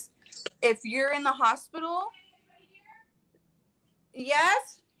 Because if you're in the hospital,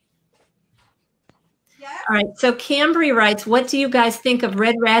 yes. All right. So Cambry writes, what do you guys think of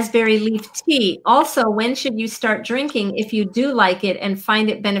red raspberry leaf tea? Also, when should you start drinking if you do like it and find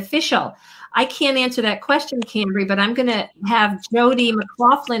it beneficial? I can't answer that question, Cambry, but I'm going to have Jody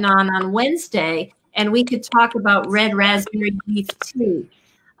McLaughlin on Wednesday, and we could talk about red raspberry leaf tea.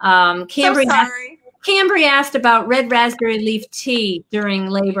 Cambry asked about red raspberry leaf tea during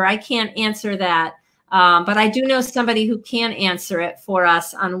labor. I can't answer that, but I do know somebody who can answer it for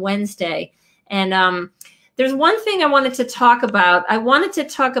us on Wednesday. And there's one thing I wanted to talk about. I wanted to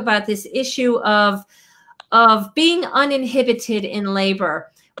talk about this issue of being uninhibited in labor.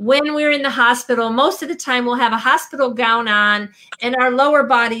 When we're in the hospital, most of the time we'll have a hospital gown on and our lower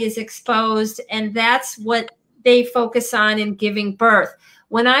body is exposed, and that's what they focus on in giving birth.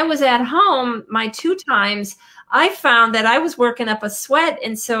 When I was at home, my 2 times, I found that I was working up a sweat,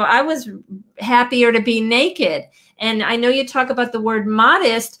 and so I was happier to be naked. And I know you talk about the word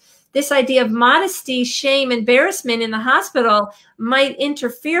modest. This idea of modesty, shame, embarrassment in the hospital might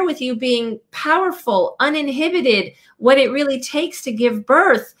interfere with you being powerful, uninhibited, what it really takes to give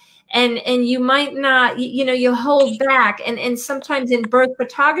birth. And you might not, you hold back. And sometimes in birth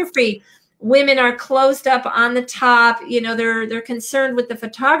photography, women are closed up on the top. They're concerned with the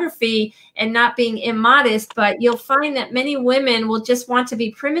photography and not being immodest. But you'll find that many women will just want to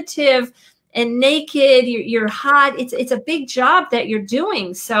be primitive and naked. You're hot. It's a big job that you're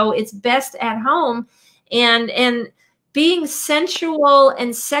doing. So it's best at home and being sensual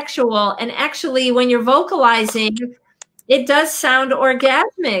and sexual. And actually, when you're vocalizing, it does sound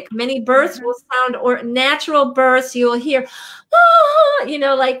orgasmic. Many births will sound, or natural births, you'll hear,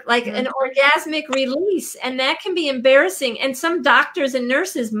 like an orgasmic release. And that can be embarrassing. And some doctors and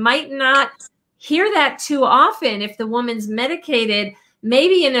nurses might not hear that too often if the woman's medicated.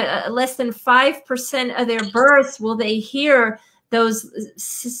 Maybe in less than 5% of their births will they hear those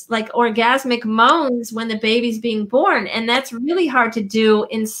like orgasmic moans when the baby's being born. And that's really hard to do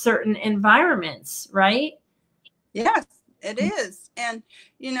in certain environments, right? Yes, it is. And,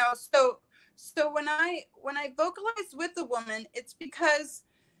 so when I vocalize with a woman, it's because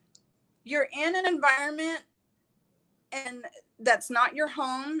you're in an environment and that's not your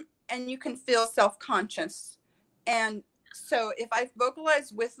home, and you can feel self-conscious. And so if I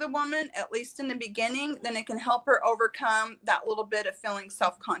vocalize with the woman, at least in the beginning, then it can help her overcome that little bit of feeling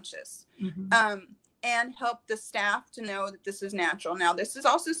self-conscious, and help the staff to know that this is natural. Now, this is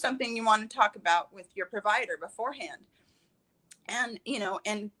also something you want to talk about with your provider beforehand, and,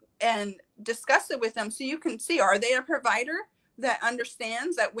 and discuss it with them so you can see, are they a provider that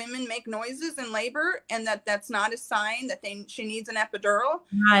understands that women make noises in labor, and that that's not a sign that she needs an epidural.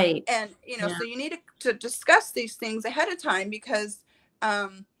 Right. And, you know, so you need to discuss these things ahead of time, because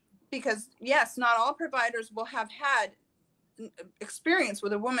yes, not all providers will have had experience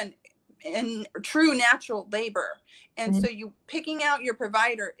with a woman in true natural labor. And so you picking out your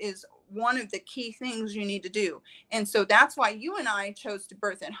provider is one of the key things you need to do. And so that's why you and I chose to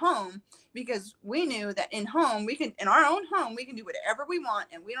birth at home, because we knew that in our own home, we can do whatever we want,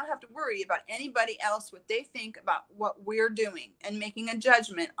 and we don't have to worry about anybody else, what they think about what we're doing, and making a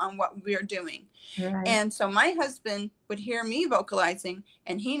judgment on what we're doing. Right. And so my husband would hear me vocalizing,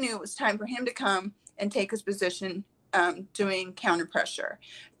 and he knew it was time for him to come and take his position doing counter pressure,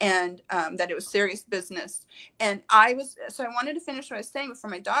 and that it was serious business. And so I wanted to finish what I was saying before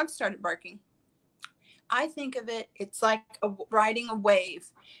my dog started barking. I think of it's like riding a wave.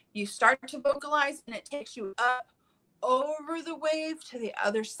 You start to vocalize, and it takes you up over the wave to the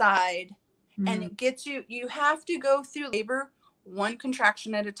other side. And it gets you have to go through labor one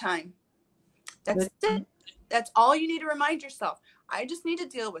contraction at a time. That's it. That's all you need to remind yourself. I just need to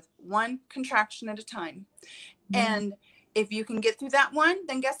deal with one contraction at a time. And if you can get through that one,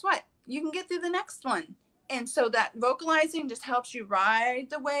 then guess what? You can get through the next one. And so that vocalizing just helps you ride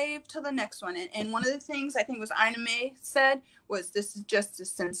the wave to the next one. And one of the things I think was Ina May said was, this is just a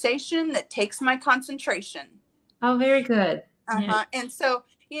sensation that takes my concentration. Oh, very good. Yeah. And so,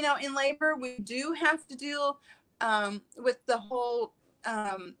 you know, in labor, we do have to deal with the whole,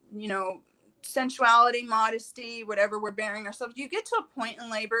 you know, sensuality, modesty, whatever we're bearing ourselves. You get to a point in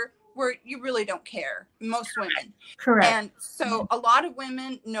labor where you really don't care, most women. Correct. And so a lot of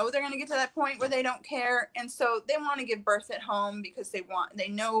women know they're going to get to that point where they don't care, and so they want to give birth at home because they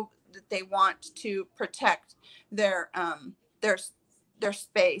know that they want to protect their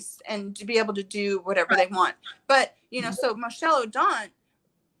space and to be able to do whatever they want. But, you know, so Michelle O'Daunt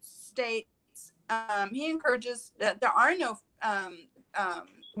states, he encourages that there are no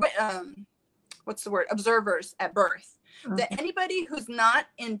observers at birth. That anybody who's not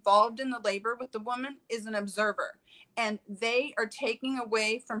involved in the labor with the woman is an observer, and they are taking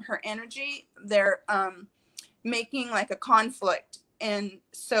away from her energy. They're making like a conflict. And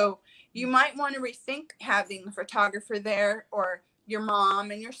so you might want to rethink having a photographer there, or your mom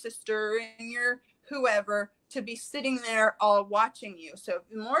and your sister and your whoever, to be sitting there all watching you. So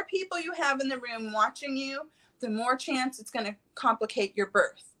the more people you have in the room watching you, the more chance it's going to complicate your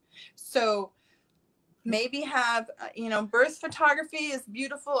birth. So maybe have, you know, birth photography is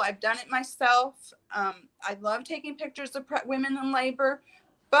beautiful. I've done it myself. I love taking pictures of women in labor,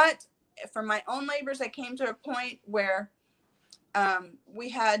 but for my own labors, I came to a point where we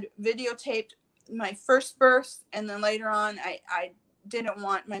had videotaped my first birth, and then later on, I didn't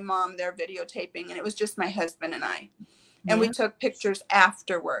want my mom there videotaping, and it was just my husband and I, and we took pictures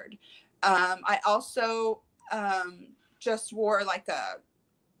afterward. I also just wore like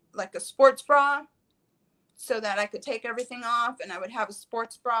a sports bra, so that I could take everything off, and I would have a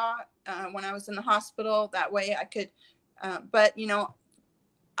sports bra when I was in the hospital. That way I could, but you know,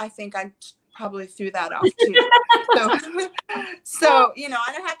 I think I probably threw that off too. So, you know,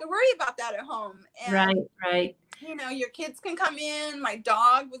 I don't have to worry about that at home. And, right. You know, your kids can come in. My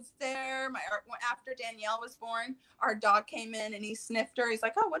dog was there. After Danielle was born, our dog came in and he sniffed her. He's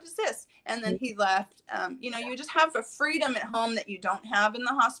like, "Oh, what is this?" And then he left. You know, you just have a freedom at home that you don't have in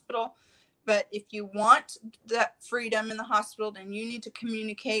the hospital. But if you want that freedom in the hospital, then you need to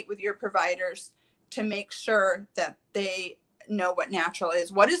communicate with your providers to make sure that they know what natural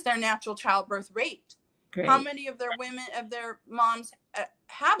is. What is their natural childbirth rate? Great. How many of their moms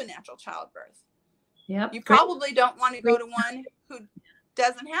have a natural childbirth? Yep. You probably don't want to go to one who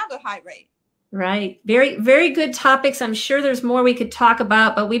doesn't have a high rate. Right. Very, very good topics. I'm sure there's more we could talk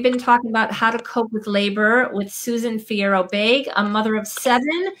about, but we've been talking about how to cope with labor with Susan Fierro-Baig, a mother of 7,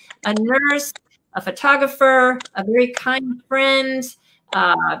 a nurse, a photographer, a very kind friend,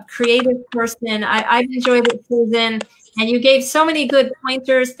 creative person. I've enjoyed it, Susan, and you gave so many good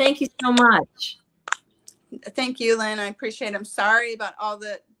pointers. Thank you so much. Thank you, Lynn. I appreciate it. I'm sorry about all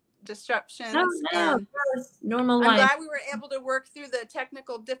the disruptions. No, normal life. I'm glad we were able to work through the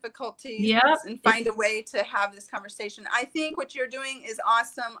technical difficulties and find a way to have this conversation. I think what you're doing is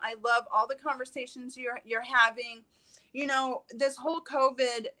awesome. I love all the conversations you're having. You know, this whole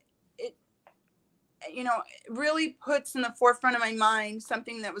COVID, it really puts in the forefront of my mind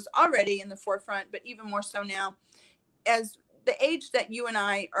something that was already in the forefront, but even more so now. As the age that you and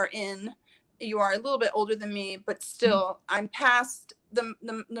I are in, you are a little bit older than me, but still, I'm past the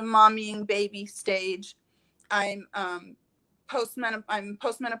mommying baby stage. I'm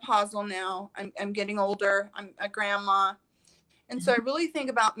postmenopausal now. I'm getting older. I'm a grandma, And so I really think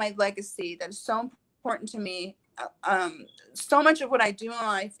about my legacy that is so important to me. So much of what I do in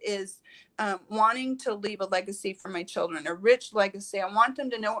life is wanting to leave a legacy for my children, a rich legacy. I want them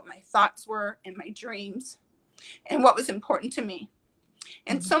to know what my thoughts were and my dreams and what was important to me.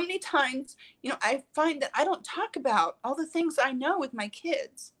 And so many times, I find that I don't talk about all the things I know with my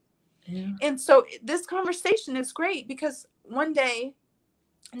kids. Yeah. And so this conversation is great because one day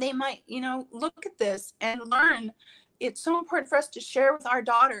they might, look at this and learn. It's so important for us to share with our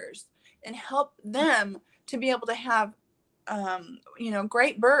daughters and help them to be able to have,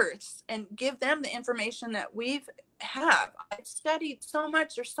 great births and give them the information that we've have. I've studied so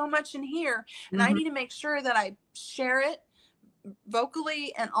much. There's so much in here, and I need to make sure that I share it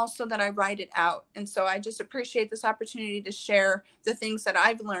vocally and also that I write it out. And so I just appreciate this opportunity to share the things that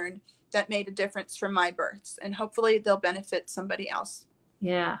I've learned that made a difference for my births, and hopefully they'll benefit somebody else.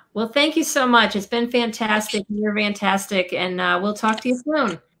 Yeah. Well, thank you so much. It's been fantastic. You're fantastic. And we'll talk to you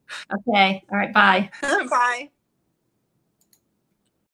soon. Okay. All right. Bye. Bye.